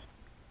championships.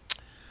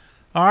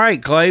 All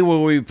right, Clay.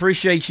 Well, we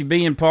appreciate you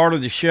being part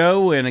of the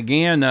show, and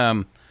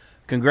again,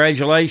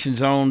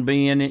 congratulations on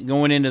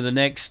going into the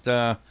next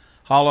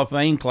Hall of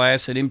Fame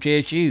class at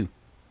MTSU.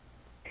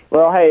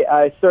 Well, hey,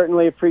 I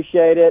certainly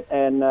appreciate it,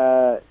 and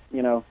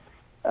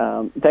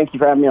thank you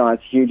for having me on.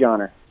 It's a huge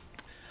honor.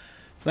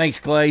 Thanks,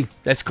 Clay.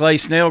 That's Clay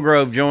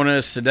Snellgrove joining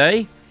us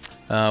today.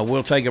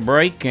 We'll take a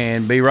break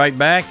and be right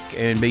back,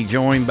 and be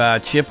joined by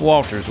Chip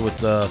Walters with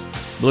the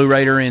Blue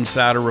Raider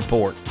Insider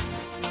Report.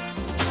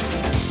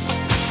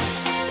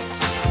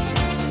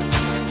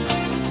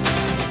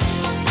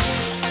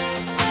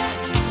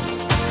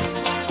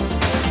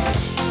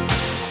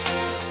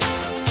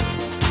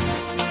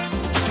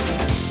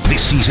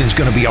 This season's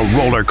going to be a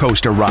roller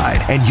coaster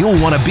ride, and you'll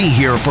want to be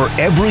here for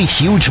every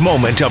huge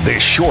moment of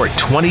this short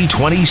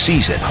 2020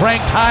 season.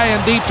 Cranked high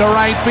and deep to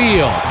right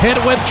field. Hit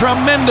with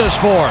tremendous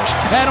force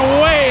and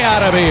way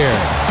out of here.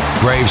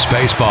 Braves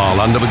baseball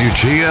on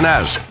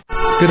WGNS.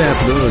 Good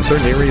afternoon. In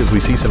certain areas, we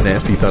see some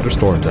nasty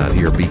thunderstorms out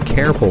here. Be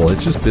careful.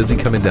 It's just busy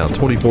coming down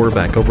 24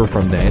 back over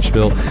from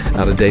Nashville,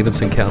 out of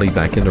Davidson County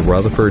back into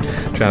Rutherford.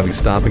 Traffic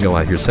stop and go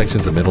out here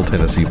sections of Middle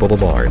Tennessee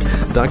Boulevard.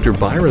 Dr.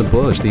 Byron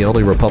Bush, the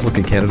only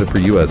Republican candidate for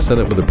U.S.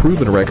 Senate with a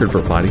proven record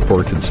for fighting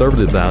for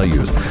conservative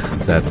values.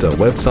 That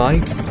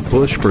website,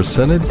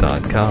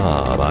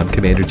 bushforsenate.com. I'm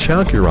Commander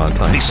Chuck. You're on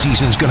time. This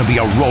season's going to be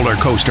a roller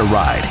coaster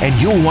ride, and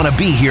you'll want to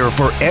be here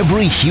for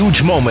every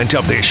huge moment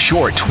of this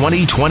short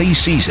 2020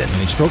 season. And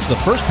he strokes the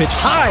first pitch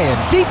high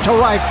and deep to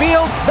right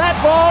field. That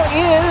ball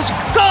is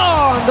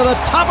gone to the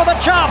top of the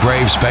chop.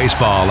 Braves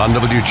baseball on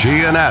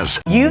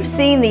WGNS. You've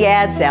seen the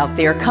ads out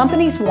there,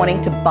 companies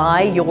wanting to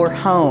buy your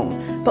home.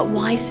 But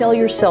why sell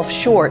yourself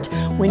short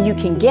when you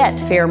can get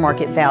fair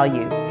market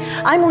value?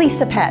 I'm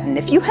Lisa Patton.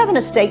 If you have an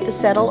estate to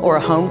settle or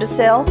a home to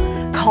sell,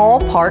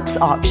 call Parks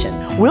Auction.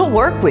 We'll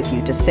work with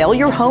you to sell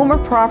your home or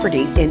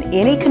property in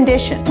any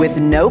condition with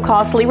no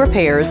costly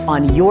repairs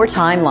on your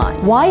timeline.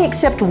 Why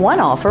accept one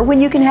offer when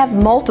you can have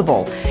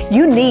multiple?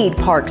 You need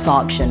Parks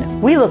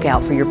Auction. We look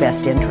out for your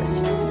best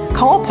interest.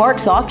 Call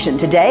Parks Auction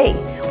today.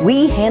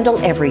 We handle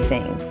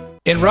everything.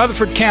 In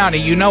Rutherford County,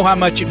 you know how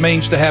much it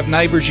means to have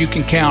neighbors you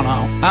can count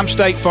on. I'm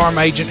State Farm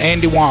Agent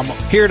Andy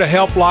Womack, here to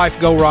help life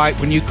go right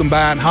when you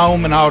combine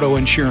home and auto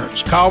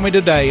insurance. Call me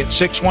today at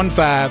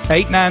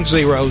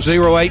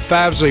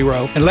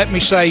 615-890-0850 and let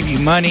me save you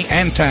money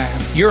and time.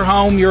 Your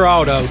home, your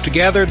auto,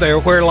 together they're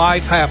where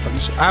life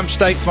happens. I'm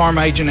State Farm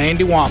Agent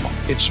Andy Womack.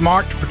 It's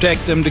smart to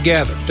protect them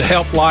together to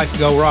help life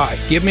go right.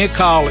 Give me a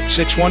call at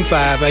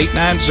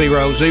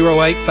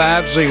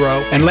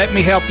 615-890-0850 and let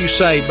me help you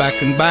save by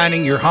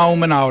combining your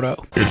home and auto.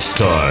 It's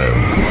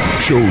time.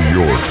 Show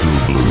your true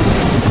blue.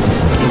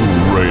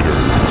 Blue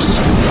Raiders.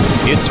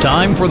 It's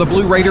time for the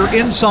Blue Raider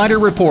Insider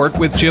Report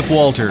with Chip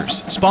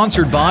Walters.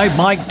 Sponsored by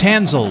Mike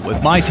Tanzel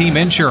with My Team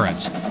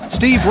Insurance,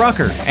 Steve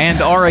Rucker and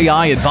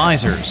RAI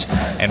Advisors,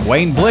 and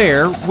Wayne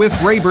Blair with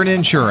Rayburn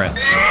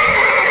Insurance.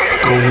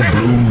 Go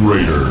Blue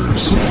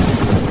Raiders.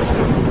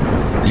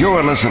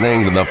 You're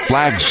listening to the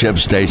flagship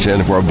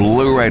station for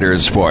Blue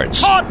Raiders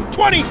sports. Hot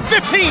 20,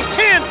 15,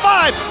 10,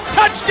 5,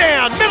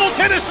 touchdown, Middle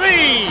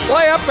Tennessee.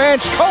 Play up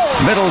and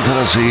score. Middle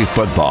Tennessee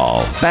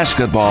football,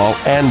 basketball,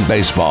 and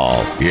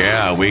baseball.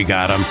 Yeah, we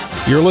got them.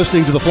 You're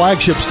listening to the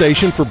flagship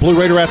station for Blue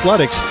Raider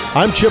Athletics.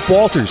 I'm Chip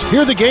Walters.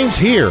 Hear the games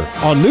here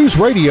on News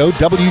Radio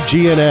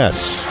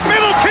WGNS.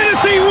 Middle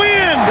Tennessee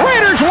wins.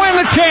 Raiders win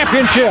the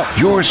championship.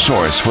 Your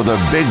source for the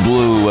Big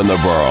Blue and the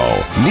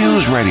Borough.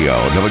 News Radio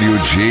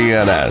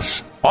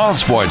WGNS. All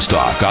sports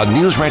talk on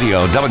News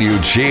Radio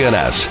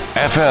WGNS,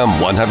 FM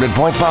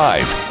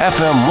 100.5,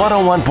 FM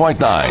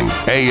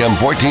 101.9, AM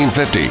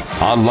 1450,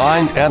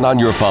 online and on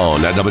your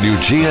phone at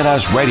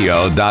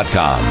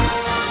WGNSradio.com.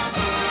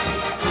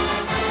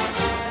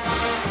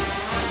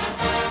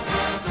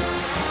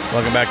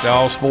 Welcome back to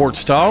All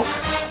Sports Talk.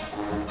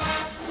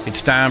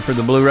 It's time for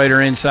the Blue Raider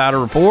Insider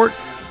Report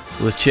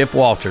with Chip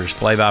Walters,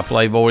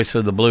 play-by-play voice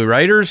of the Blue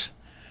Raiders.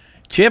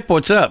 Chip,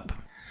 what's up?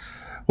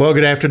 Well,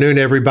 good afternoon,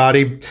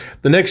 everybody.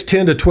 The next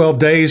 10 to 12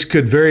 days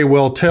could very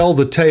well tell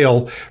the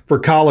tale for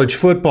college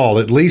football,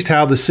 at least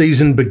how the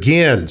season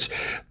begins.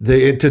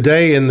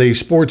 Today in the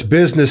Sports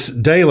Business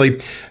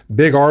Daily,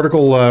 big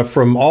article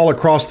from all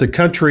across the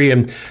country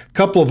and a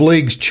couple of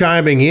leagues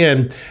chiming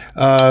in.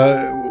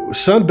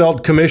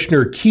 Sunbelt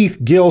Commissioner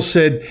Keith Gill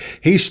said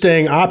he's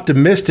staying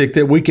optimistic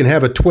that we can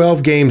have a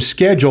 12-game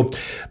schedule,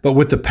 but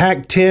with the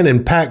Pac-10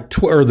 and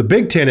the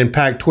Big Ten and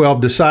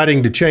Pac-12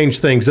 deciding to change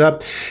things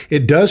up,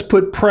 it does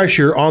put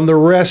pressure on the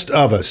rest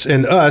of us,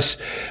 and us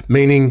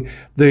meaning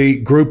the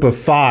Group of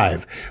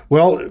Five.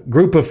 Well,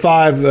 Group of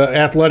Five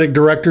athletic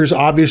directors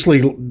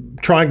obviously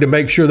trying to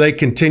make sure they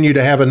continue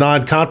to have a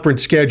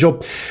non-conference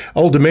schedule.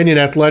 Old Dominion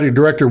Athletic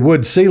Director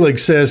Wood Selig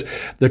says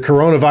the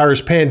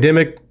coronavirus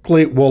pandemic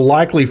will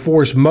likely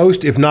force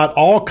most, if not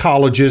all,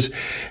 colleges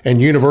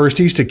and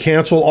universities to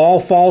cancel all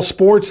fall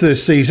sports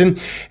this season,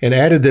 and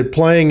added that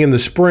playing in the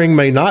spring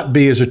may not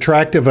be as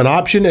attractive an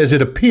option as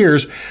it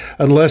appears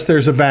unless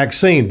there's a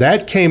vaccine.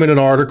 That came in an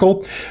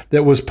article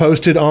that was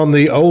posted on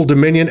the Old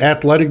Dominion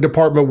Athletic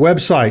Department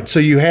website. So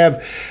you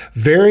have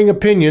varying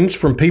opinions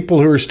from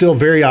people who are still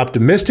very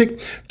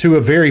optimistic to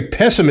a very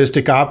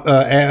pessimistic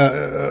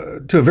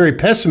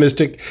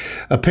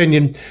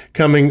opinion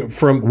coming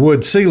from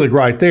Wood Selig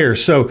right there.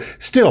 So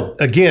still,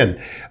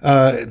 again,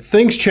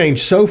 things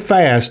change so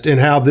fast in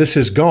how this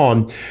has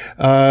gone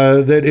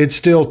that it's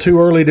still too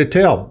early to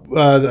tell.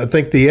 I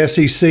think the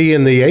SEC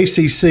and the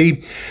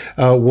ACC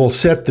will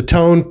set the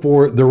tone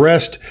for the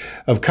rest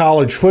of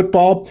college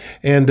football,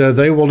 and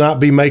they will not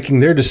be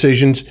making their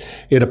decisions,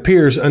 it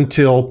appears,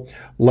 until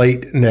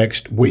late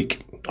next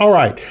week. All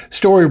right,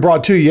 story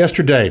brought to you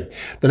yesterday.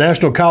 The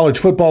National College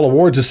Football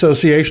Awards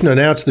Association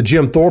announced the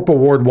Jim Thorpe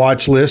Award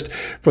watch list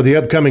for the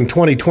upcoming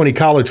 2020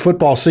 college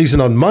football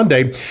season on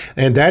Monday,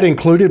 and that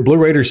included Blue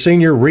Raiders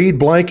senior Reed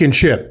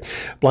Blankenship.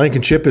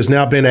 Blankenship has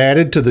now been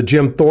added to the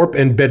Jim Thorpe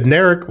and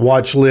Bednarik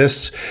watch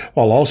lists,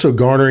 while also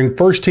garnering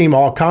first-team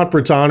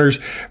all-conference honors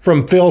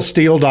from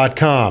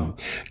PhilSteele.com.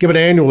 Given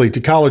annually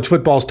to college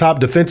football's top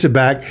defensive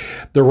back,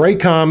 the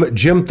Raycom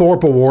Jim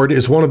Thorpe Award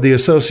is one of the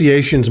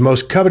association's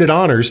most coveted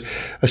honors.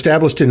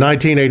 Established in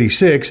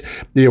 1986,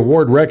 the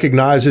award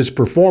recognizes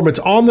performance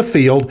on the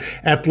field,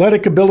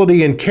 athletic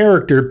ability, and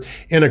character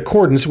in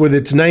accordance with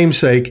its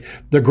namesake,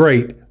 the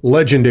great,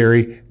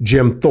 legendary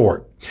Jim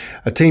Thorpe.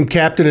 A team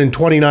captain in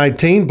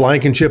 2019,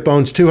 Blankenship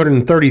owns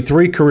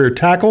 233 career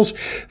tackles,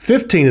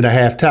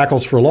 15.5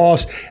 tackles for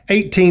loss,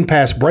 18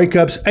 pass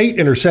breakups, 8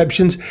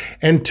 interceptions,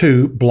 and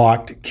 2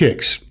 blocked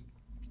kicks.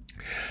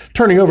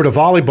 Turning over to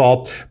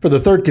volleyball, for the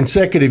third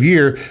consecutive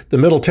year, the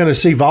Middle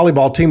Tennessee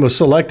volleyball team was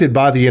selected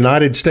by the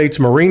United States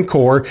Marine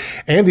Corps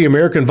and the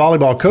American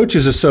Volleyball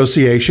Coaches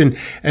Association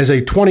as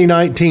a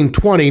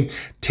 2019-20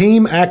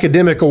 Team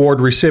Academic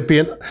Award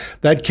recipient.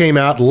 That came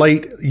out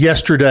late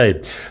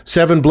yesterday.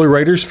 7 Blue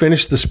Raiders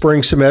finished the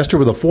spring semester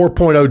with a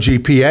 4.0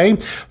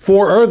 GPA.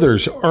 4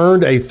 others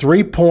earned a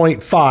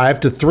 3.5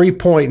 to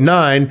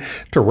 3.9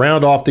 to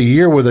round off the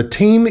year with a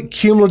team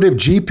cumulative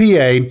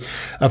GPA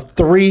of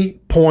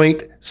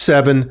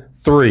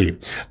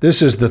 3.73.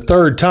 This is the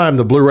third time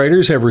the Blue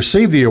Raiders have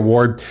received the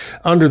award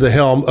under the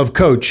helm of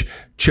Coach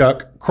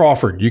Chuck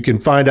Crawford. You can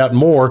find out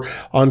more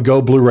on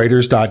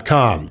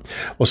GoBlueRaiders.com.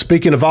 Well,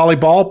 speaking of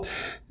volleyball,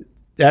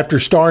 after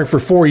starring for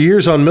 4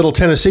 years on Middle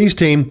Tennessee's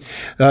team,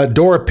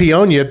 Dora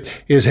Pionia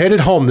is headed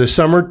home this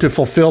summer to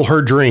fulfill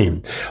her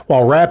dream.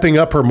 While wrapping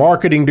up her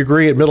marketing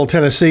degree at Middle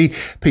Tennessee,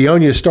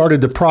 Pionia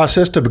started the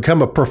process to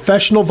become a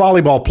professional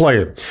volleyball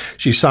player.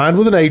 She signed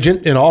with an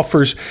agent and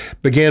offers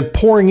began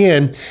pouring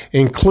in,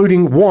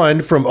 including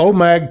one from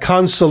Omag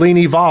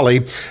Consolini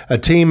Volley, a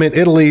team in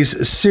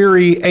Italy's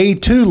Serie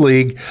A2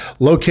 league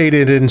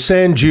located in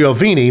San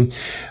Giovanni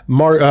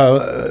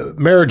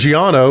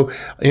Marchigiano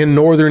in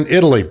northern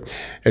Italy.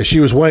 As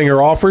she was weighing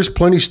her offers,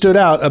 plenty stood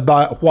out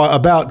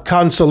about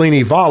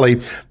Consolini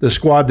Volley, the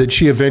squad that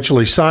she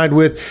eventually signed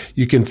with.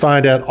 You can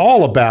find out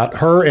all about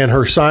her and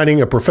her signing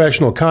a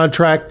professional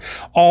contract,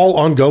 all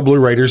on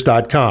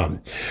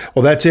GoBlueRaiders.com.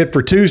 Well, that's it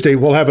for Tuesday.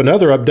 We'll have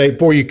another update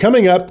for you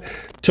coming up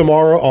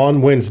tomorrow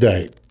on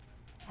Wednesday.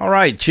 All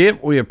right,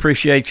 Chip, we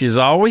appreciate you as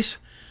always.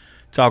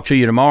 Talk to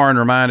you tomorrow, and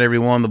remind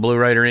everyone the Blue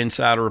Raider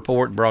Insider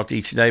Report brought to you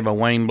each day by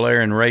Wayne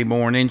Blair and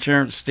Rayborn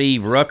Insurance,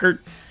 Steve Ruckert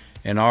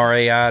and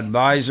RAI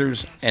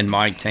Advisors, and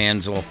Mike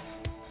Tanzel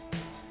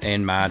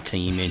and My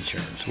Team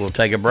Insurance. We'll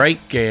take a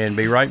break and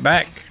be right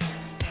back.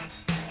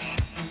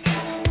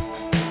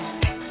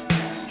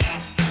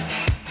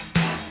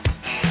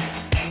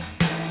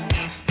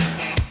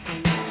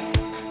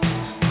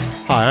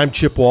 Hi, I'm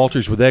Chip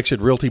Walters with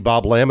Exit Realty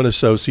Bob Lamb &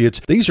 Associates.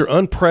 These are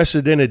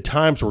unprecedented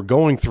times we're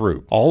going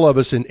through. All of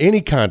us in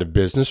any kind of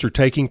business are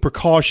taking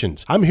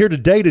precautions. I'm here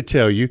today to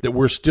tell you that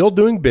we're still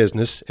doing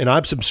business, and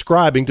I'm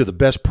subscribing to the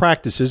best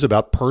practices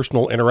about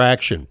personal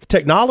interaction.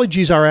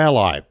 Technology is our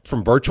ally,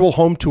 from virtual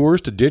home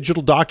tours to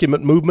digital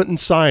document movement and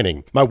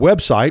signing. My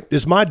website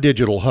is my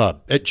digital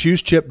hub at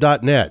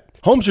choosechip.net.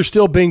 Homes are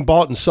still being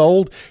bought and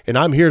sold, and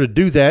I'm here to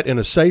do that in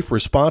a safe,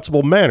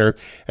 responsible manner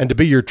and to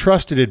be your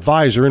trusted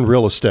advisor in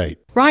real estate.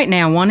 Right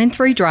now, 1 in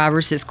 3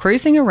 drivers is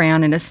cruising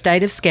around in a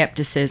state of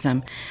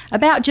skepticism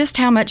about just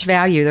how much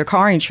value their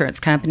car insurance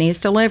company is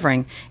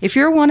delivering. If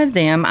you're one of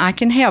them, I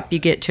can help you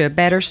get to a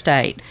better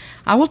state.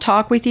 I will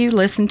talk with you,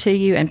 listen to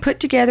you, and put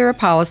together a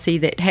policy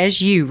that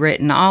has you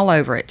written all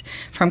over it,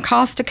 from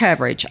cost to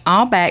coverage,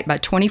 all backed by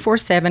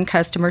 24/7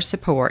 customer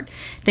support.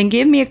 Then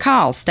give me a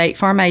call, State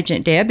Farm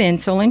Agent Deb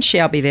Insel in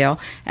Shelbyville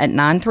at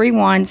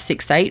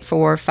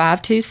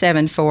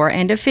 931-684-5274,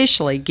 and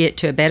officially get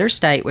to a better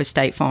state with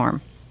State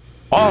Farm.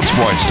 All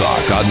sports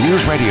talk on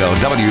News Radio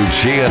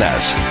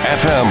WGNS,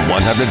 FM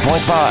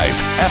 100.5,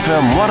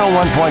 FM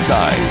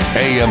 101.9,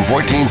 AM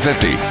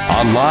 1450,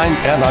 online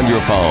and on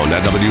your phone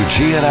at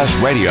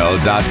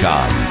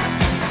WGNSradio.com.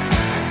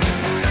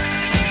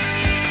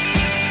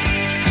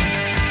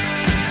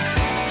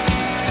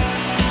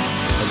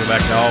 Welcome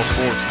back to All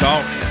Sports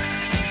Talk.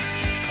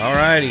 All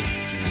righty,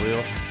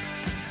 we'll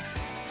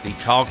be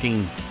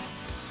talking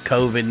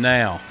COVID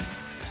now.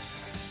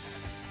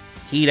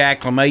 Heat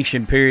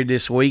acclimation period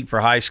this week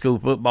for high school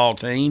football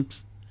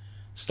teams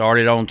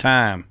started on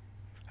time.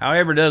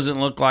 However, it doesn't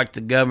look like the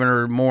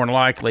governor more than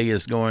likely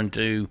is going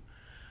to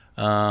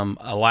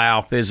allow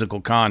physical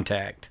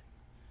contact,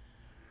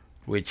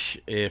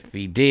 which, if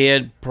he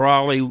did,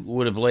 probably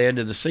would have led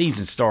to the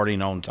season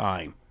starting on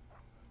time.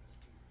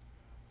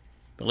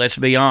 But let's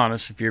be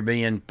honest, if you're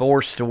being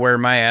forced to wear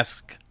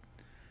masks,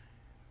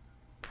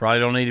 probably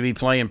don't need to be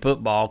playing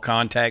football,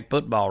 contact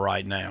football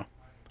right now,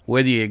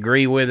 whether you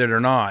agree with it or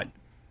not.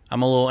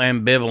 I'm a little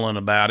ambivalent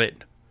about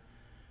it.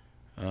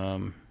 I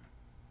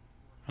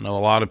know a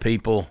lot of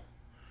people,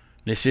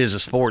 this is a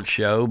sports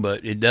show,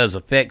 but it does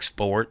affect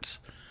sports.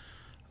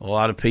 A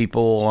lot of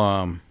people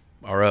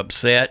are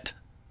upset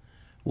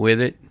with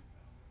it.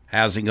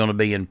 How's it going to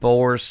be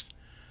enforced?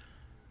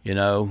 You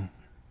know,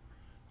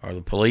 are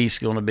the police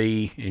going to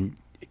be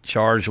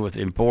charged with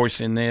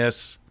enforcing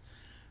this,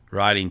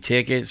 writing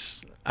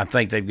tickets? I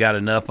think they've got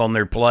enough on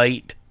their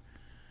plate.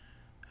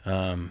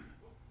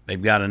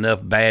 They've got enough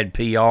bad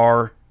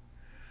PR,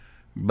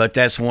 but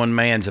that's one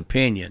man's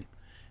opinion.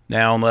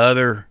 Now, on the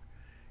other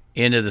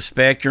end of the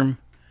spectrum,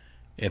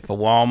 if a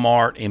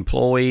Walmart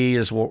employee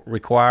is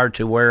required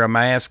to wear a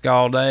mask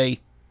all day,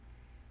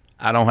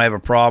 I don't have a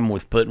problem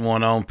with putting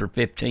one on for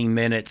 15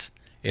 minutes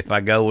if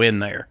I go in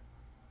there.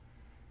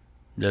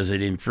 Does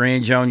it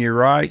infringe on your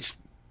rights?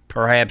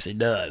 Perhaps it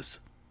does.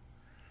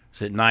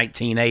 Is it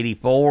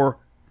 1984?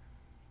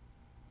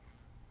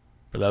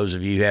 For those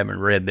of you who haven't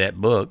read that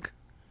book,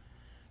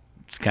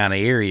 it's kind of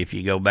eerie if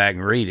you go back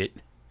and read it.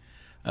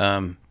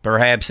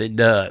 Perhaps it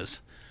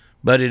does,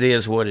 but it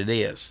is what it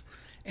is.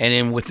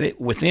 And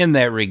within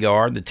that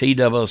regard, the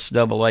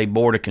TSSAA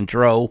Board of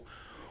Control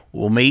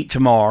will meet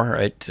tomorrow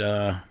at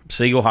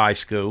Siegel High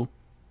School.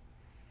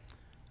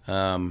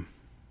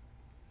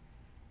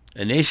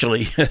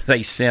 Initially,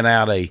 they sent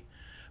out a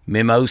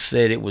memo,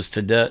 said it was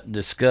to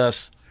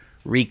discuss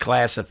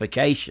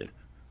reclassification,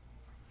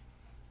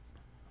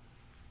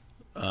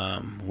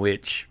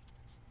 which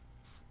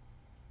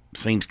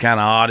seems kind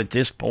of odd at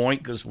this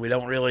point because we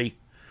don't really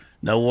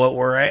know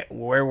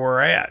where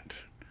we're at.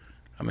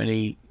 How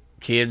many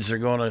kids are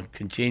going to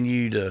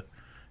continue to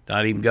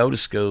not even go to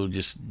school,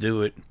 just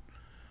do it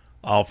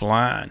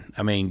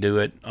do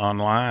it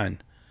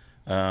online.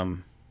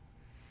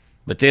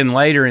 But then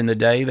later in the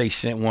day, they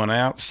sent one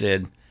out,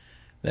 said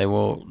they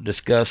will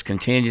discuss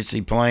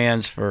contingency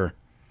plans for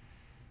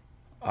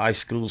high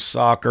school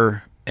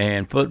soccer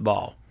and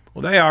football.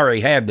 Well, they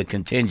already have the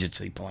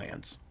contingency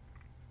plans,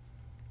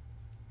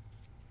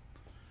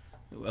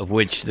 of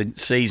which the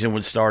season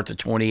would start the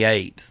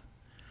 28th.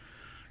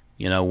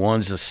 You know,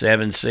 one's a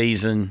 7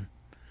 season.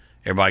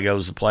 Everybody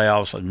goes to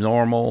playoffs like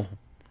normal.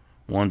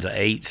 One's a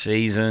 8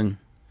 season.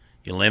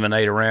 You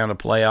eliminate a round of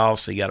playoffs,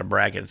 so you got a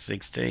bracket of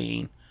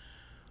 16.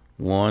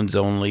 One's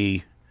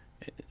only,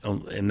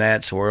 and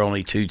that's where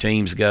only 2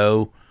 teams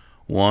go.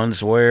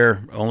 One's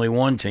where only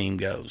 1 team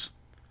goes.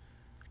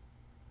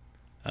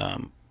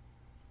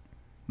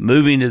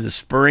 Moving to the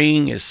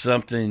spring is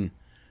something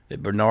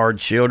that Bernard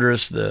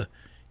Childress, the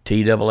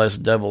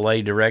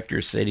TSSAA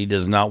director, said he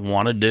does not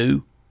want to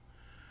do,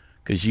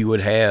 because you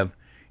would have,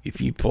 if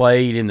you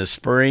played in the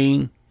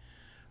spring,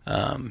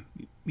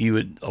 you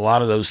would, a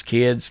lot of those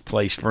kids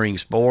play spring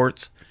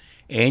sports,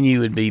 and you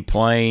would be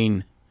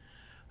playing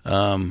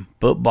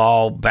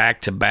football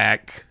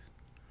back-to-back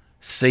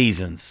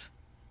seasons.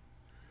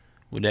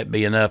 Would that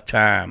be enough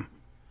time?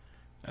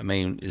 I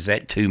mean, is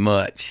that too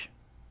much?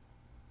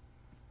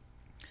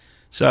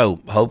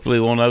 So, hopefully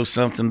we'll know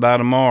something by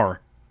tomorrow.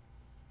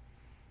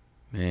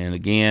 And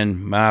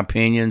again, my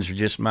opinions are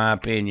just my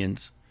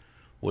opinions.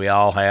 We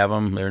all have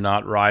them. They're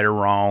not right or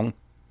wrong.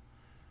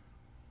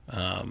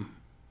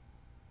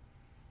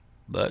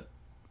 But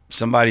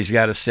somebody's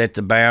got to set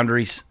the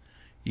boundaries.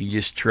 You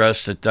just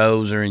trust that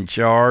those are in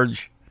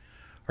charge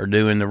are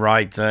doing the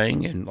right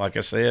thing. And like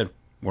I said,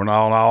 we're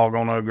not all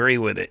going to agree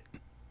with it.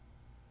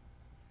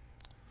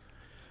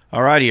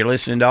 All righty, you're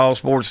listening to All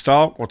Sports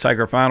Talk. We'll take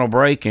our final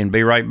break and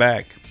be right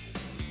back.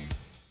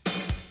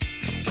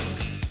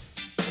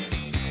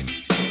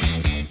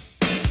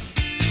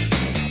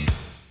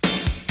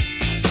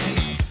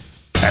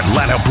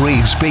 Atlanta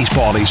Braves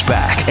baseball is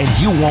back, and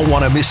you won't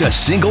want to miss a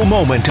single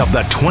moment of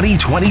the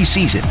 2020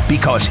 season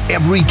because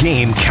every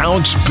game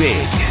counts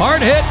big.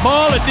 Hard hit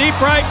ball at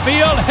deep right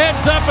field,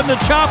 heads up in the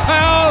chop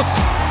house,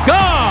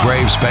 gone!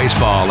 Braves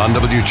baseball on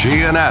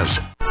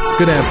WGNS.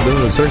 Good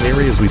afternoon. In certain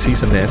areas, we see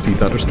some nasty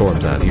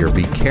thunderstorms out here.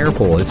 Be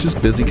careful. It's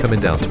just busy coming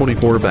down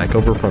 24 back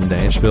over from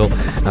Nashville,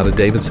 out of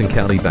Davidson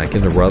County back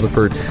into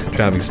Rutherford.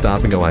 Traffic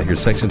stop and go out here,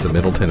 sections of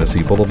Middle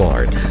Tennessee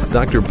Boulevard.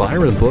 Dr.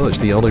 Byron Bush,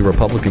 the only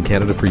Republican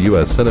candidate for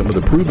U.S. Senate with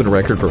a proven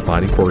record for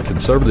fighting for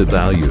conservative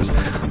values.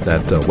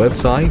 That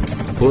website,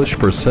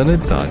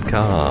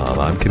 bushforsenate.com.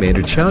 I'm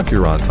Commander Chuck.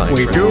 You're on time.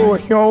 We do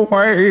it your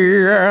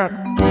way at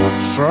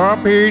Sir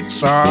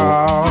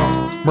Pizza.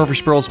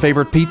 Murfreesboro's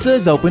favorite pizza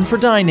is open for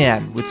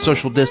dine-in with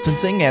social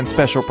distancing and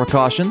special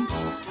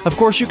precautions. Of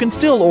course, you can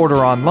still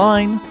order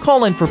online,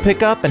 call in for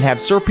pickup, and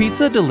have Sir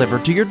Pizza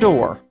delivered to your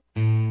door.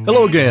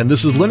 Hello again,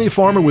 this is Lenny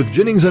Farmer with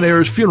Jennings &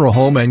 Ayers Funeral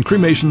Home and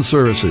Cremation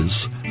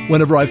Services.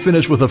 Whenever I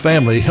finish with a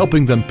family,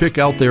 helping them pick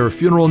out their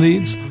funeral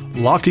needs,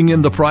 locking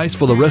in the price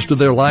for the rest of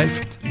their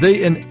life,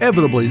 they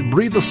inevitably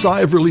breathe a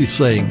sigh of relief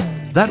saying,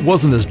 "That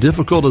wasn't as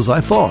difficult as I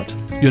thought."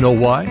 You know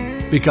why?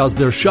 Because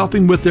they're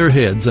shopping with their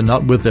heads and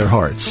not with their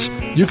hearts.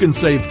 You can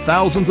save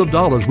thousands of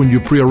dollars when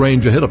you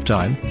prearrange ahead of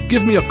time.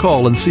 Give me a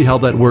call and see how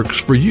that works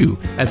for you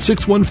at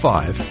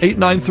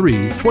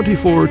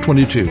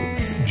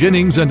 615-893-2422.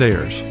 Jennings &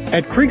 Ayers.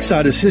 At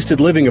Creekside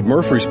Assisted Living of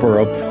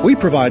Murfreesboro, we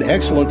provide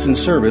excellence in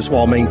service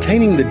while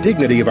maintaining the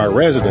dignity of our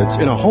residents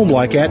in a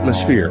home-like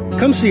atmosphere.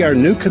 Come see our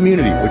new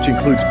community, which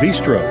includes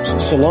bistros,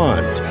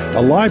 salons,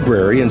 a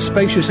library, and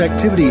spacious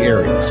activity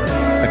areas.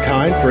 A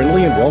kind,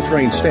 friendly, and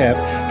well-trained staff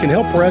can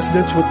help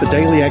residents with the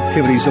daily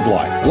activities of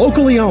life.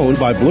 Locally owned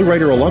by Blue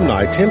Raider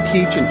alumni Tim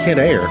Keach and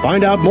Kent Ayer.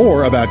 Find out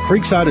more about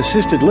Creekside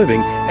Assisted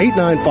Living,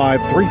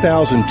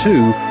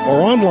 895-3002,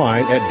 or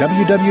online at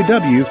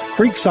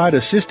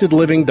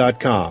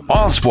www.creeksideassistedliving.com.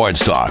 All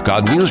sports talk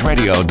on News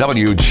Radio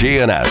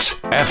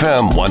WGNS,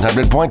 FM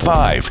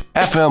 100.5,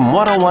 FM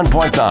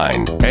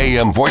 101.9,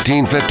 AM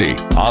 1450,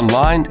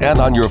 online and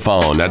on your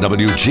phone at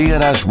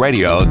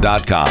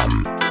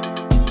WGNSradio.com.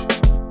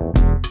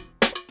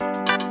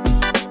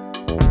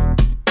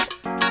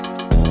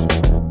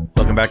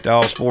 Welcome back to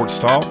All Sports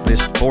Talk.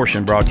 This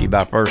portion brought to you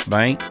by First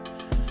Bank.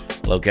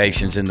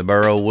 Locations in the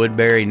borough,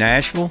 Woodbury,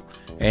 Nashville,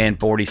 and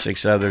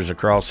 46 others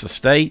across the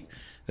state.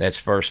 That's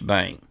First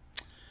Bank.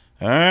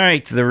 All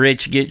right, the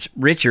rich get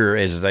richer,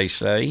 as they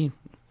say.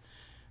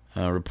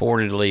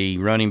 Reportedly,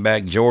 running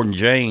back Jordan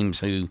James,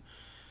 who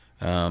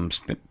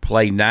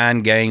played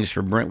 9 games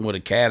for Brentwood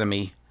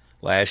Academy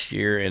last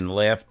year and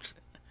left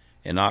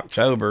in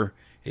October,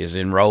 is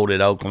enrolled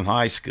at Oakland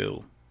High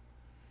School.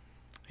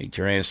 He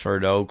transferred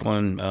to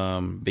Oakland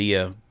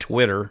via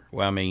Twitter.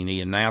 Well, he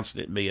announced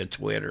it via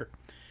Twitter.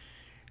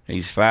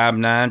 He's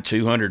 5'9",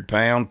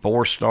 200-pound,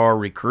 4-star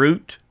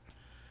recruit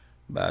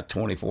by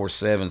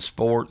 24/7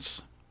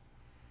 Sports.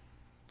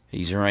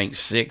 He's ranked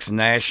 6th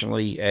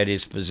nationally at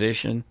his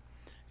position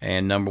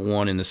and number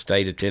 1 in the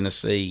state of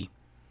Tennessee.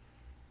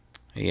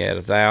 He had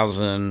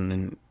 1,000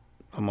 and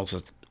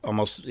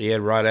almost he had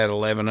right at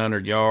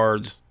 1,100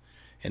 yards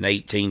and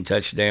 18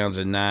 touchdowns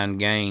in 9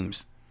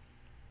 games.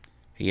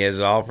 He has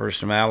offers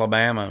from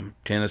Alabama,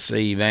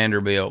 Tennessee,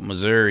 Vanderbilt,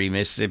 Missouri,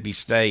 Mississippi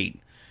State,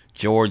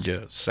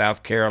 Georgia,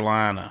 South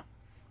Carolina,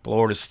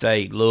 Florida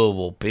State,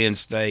 Louisville, Penn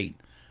State,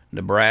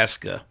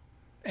 Nebraska,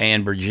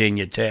 and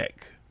Virginia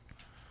Tech.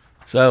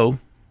 So,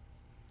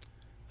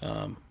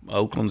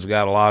 Oakland's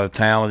got a lot of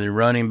talented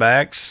running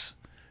backs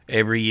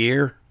every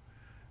year.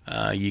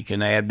 You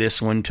can add this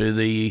one to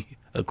the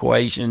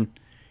equation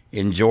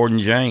in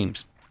Jordan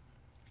James.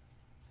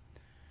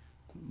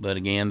 But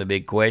again, the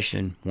big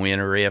question, when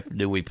or if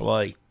do we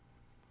play?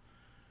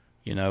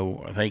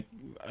 I think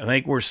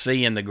we're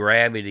seeing the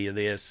gravity of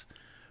this.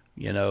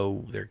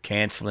 They're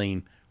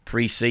canceling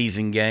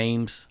preseason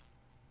games.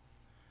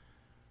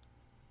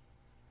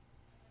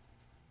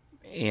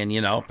 And,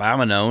 if I'm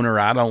an owner,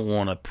 I don't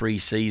want a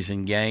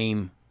preseason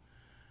game,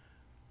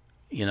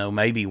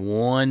 maybe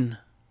one.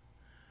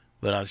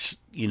 But,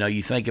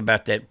 you think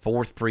about that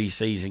 4th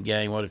preseason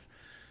game. What if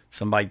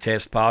somebody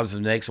tests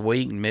positive next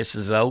week and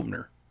misses the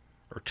opener?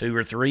 Or 2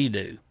 or 3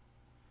 do.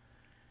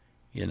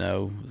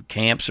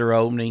 Camps are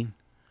opening.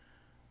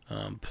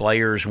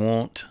 Players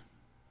want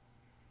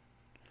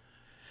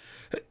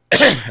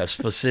a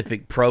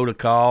specific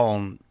protocol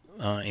on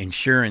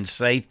ensuring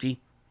safety.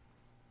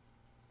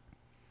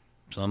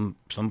 Some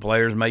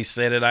players may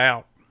set it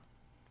out.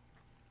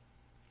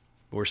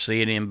 We're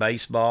seeing it in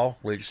baseball,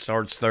 which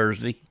starts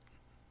Thursday.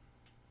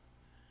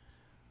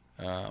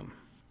 Who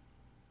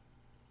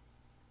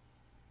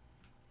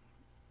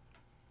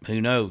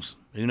knows?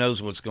 Who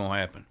knows what's going to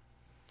happen?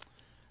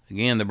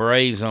 Again, the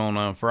Braves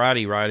on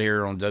Friday right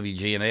here on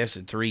WGNS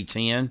at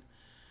 3:10.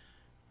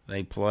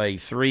 They play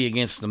 3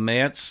 against the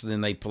Mets.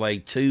 Then they play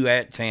 2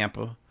 at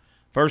Tampa.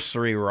 First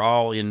 3 were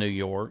all in New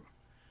York.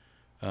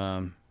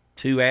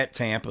 2 at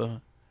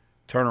Tampa.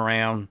 Turn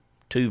around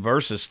 2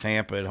 versus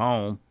Tampa at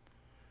home.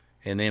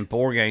 And then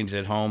 4 games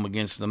at home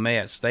against the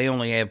Mets. They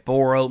only have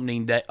 4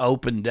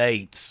 open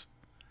dates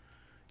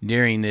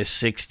during this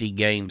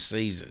 60-game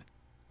season.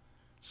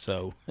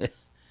 So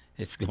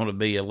it's going to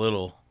be a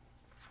little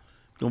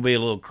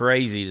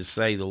crazy to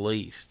say the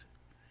least.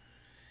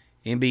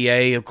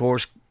 NBA, of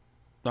course,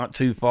 not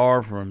too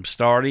far from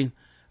starting.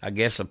 I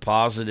guess a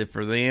positive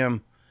for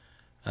them.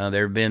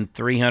 There have been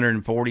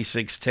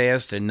 346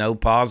 tests and no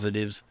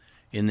positives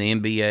in the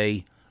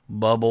NBA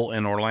bubble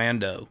in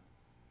Orlando.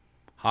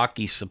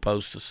 Hockey's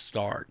supposed to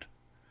start.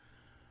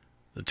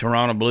 The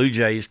Toronto Blue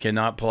Jays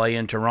cannot play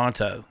in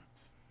Toronto.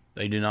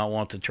 They do not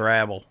want the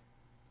travel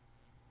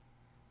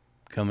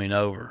coming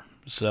over.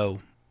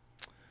 So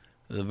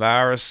the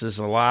virus is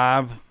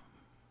alive,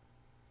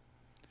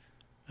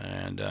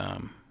 and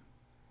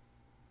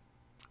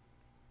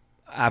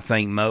I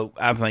think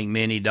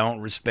many don't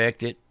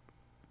respect it.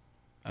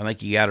 I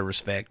think you got to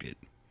respect it.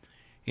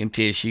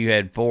 MTSU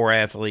had 4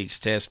 athletes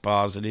test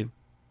positive.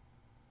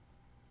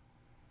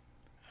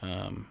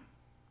 And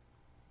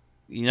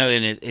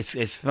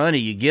it's funny.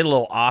 You get a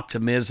little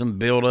optimism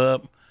build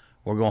up.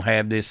 We're going to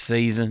have this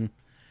season.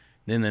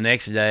 Then the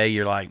next day,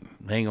 you're like,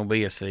 there ain't going to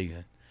be a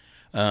season.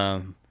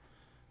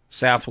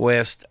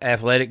 Southwest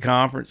Athletic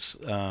Conference,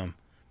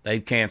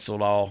 they've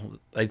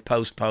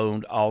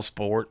postponed all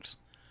sports.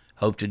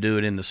 Hope to do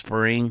it in the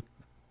spring.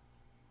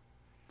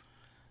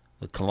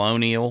 The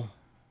Colonial,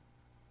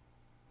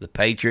 the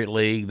Patriot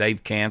League,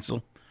 they've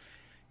canceled.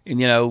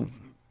 And,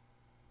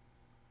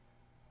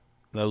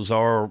 those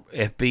are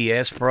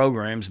FBS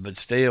programs, but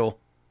still,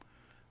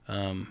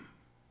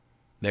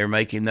 they're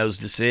making those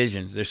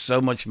decisions. There's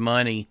so much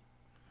money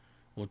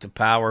with the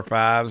Power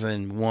 5s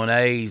and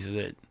 1As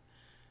that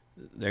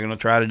they're going to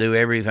try to do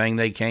everything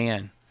they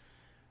can.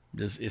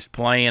 Is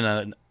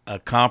playing a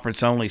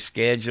conference-only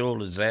schedule,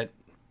 does that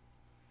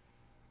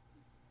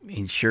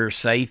ensure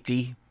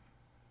safety?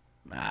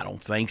 I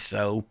don't think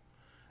so.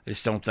 I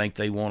just don't think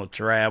they want to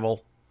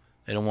travel.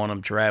 They don't want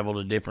them to travel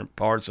to different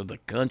parts of the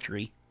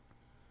country.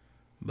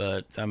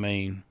 But, I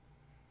mean,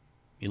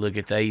 you look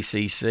at the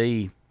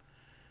ACC,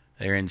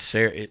 they're in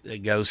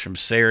it goes from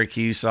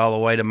Syracuse all the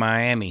way to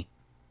Miami.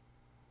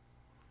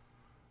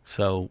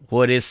 So,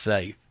 what is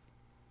safe?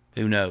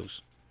 Who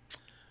knows?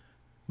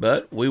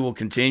 But we will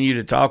continue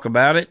to talk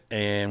about it,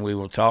 and we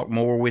will talk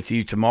more with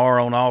you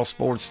tomorrow on All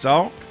Sports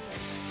Talk.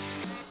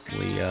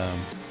 We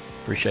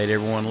appreciate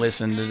everyone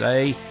listening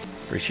today.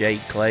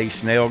 Appreciate Clay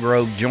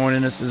Snellgrove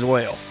joining us as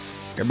well.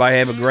 Everybody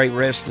have a great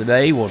rest of the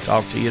day. We'll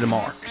talk to you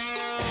tomorrow.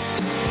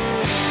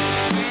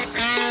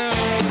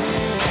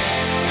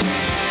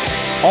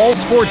 All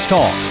Sports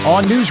Talk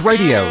on News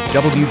Radio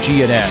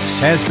WGNS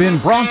has been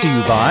brought to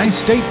you by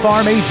State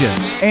Farm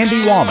agents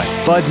Andy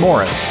Womack, Bud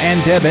Morris,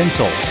 and Deb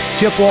Ensel.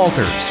 Chip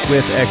Walters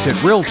with Exit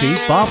Realty,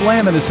 Bob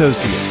Lamb &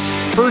 Associates.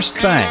 First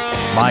Bank,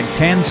 Mike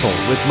Tansel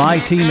with My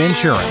Team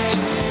Insurance.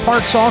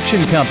 Parks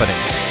Auction Company,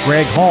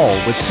 Greg Hall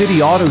with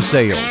City Auto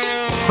Sales.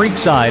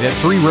 Creekside at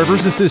Three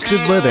Rivers Assisted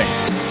Living.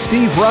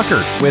 Steve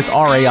Ruckert with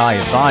RAI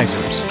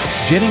Advisors.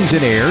 Jennings &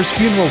 Ayers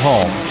Funeral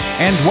Home.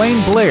 And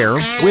Wayne Blair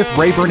with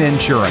Rayburn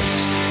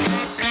Insurance.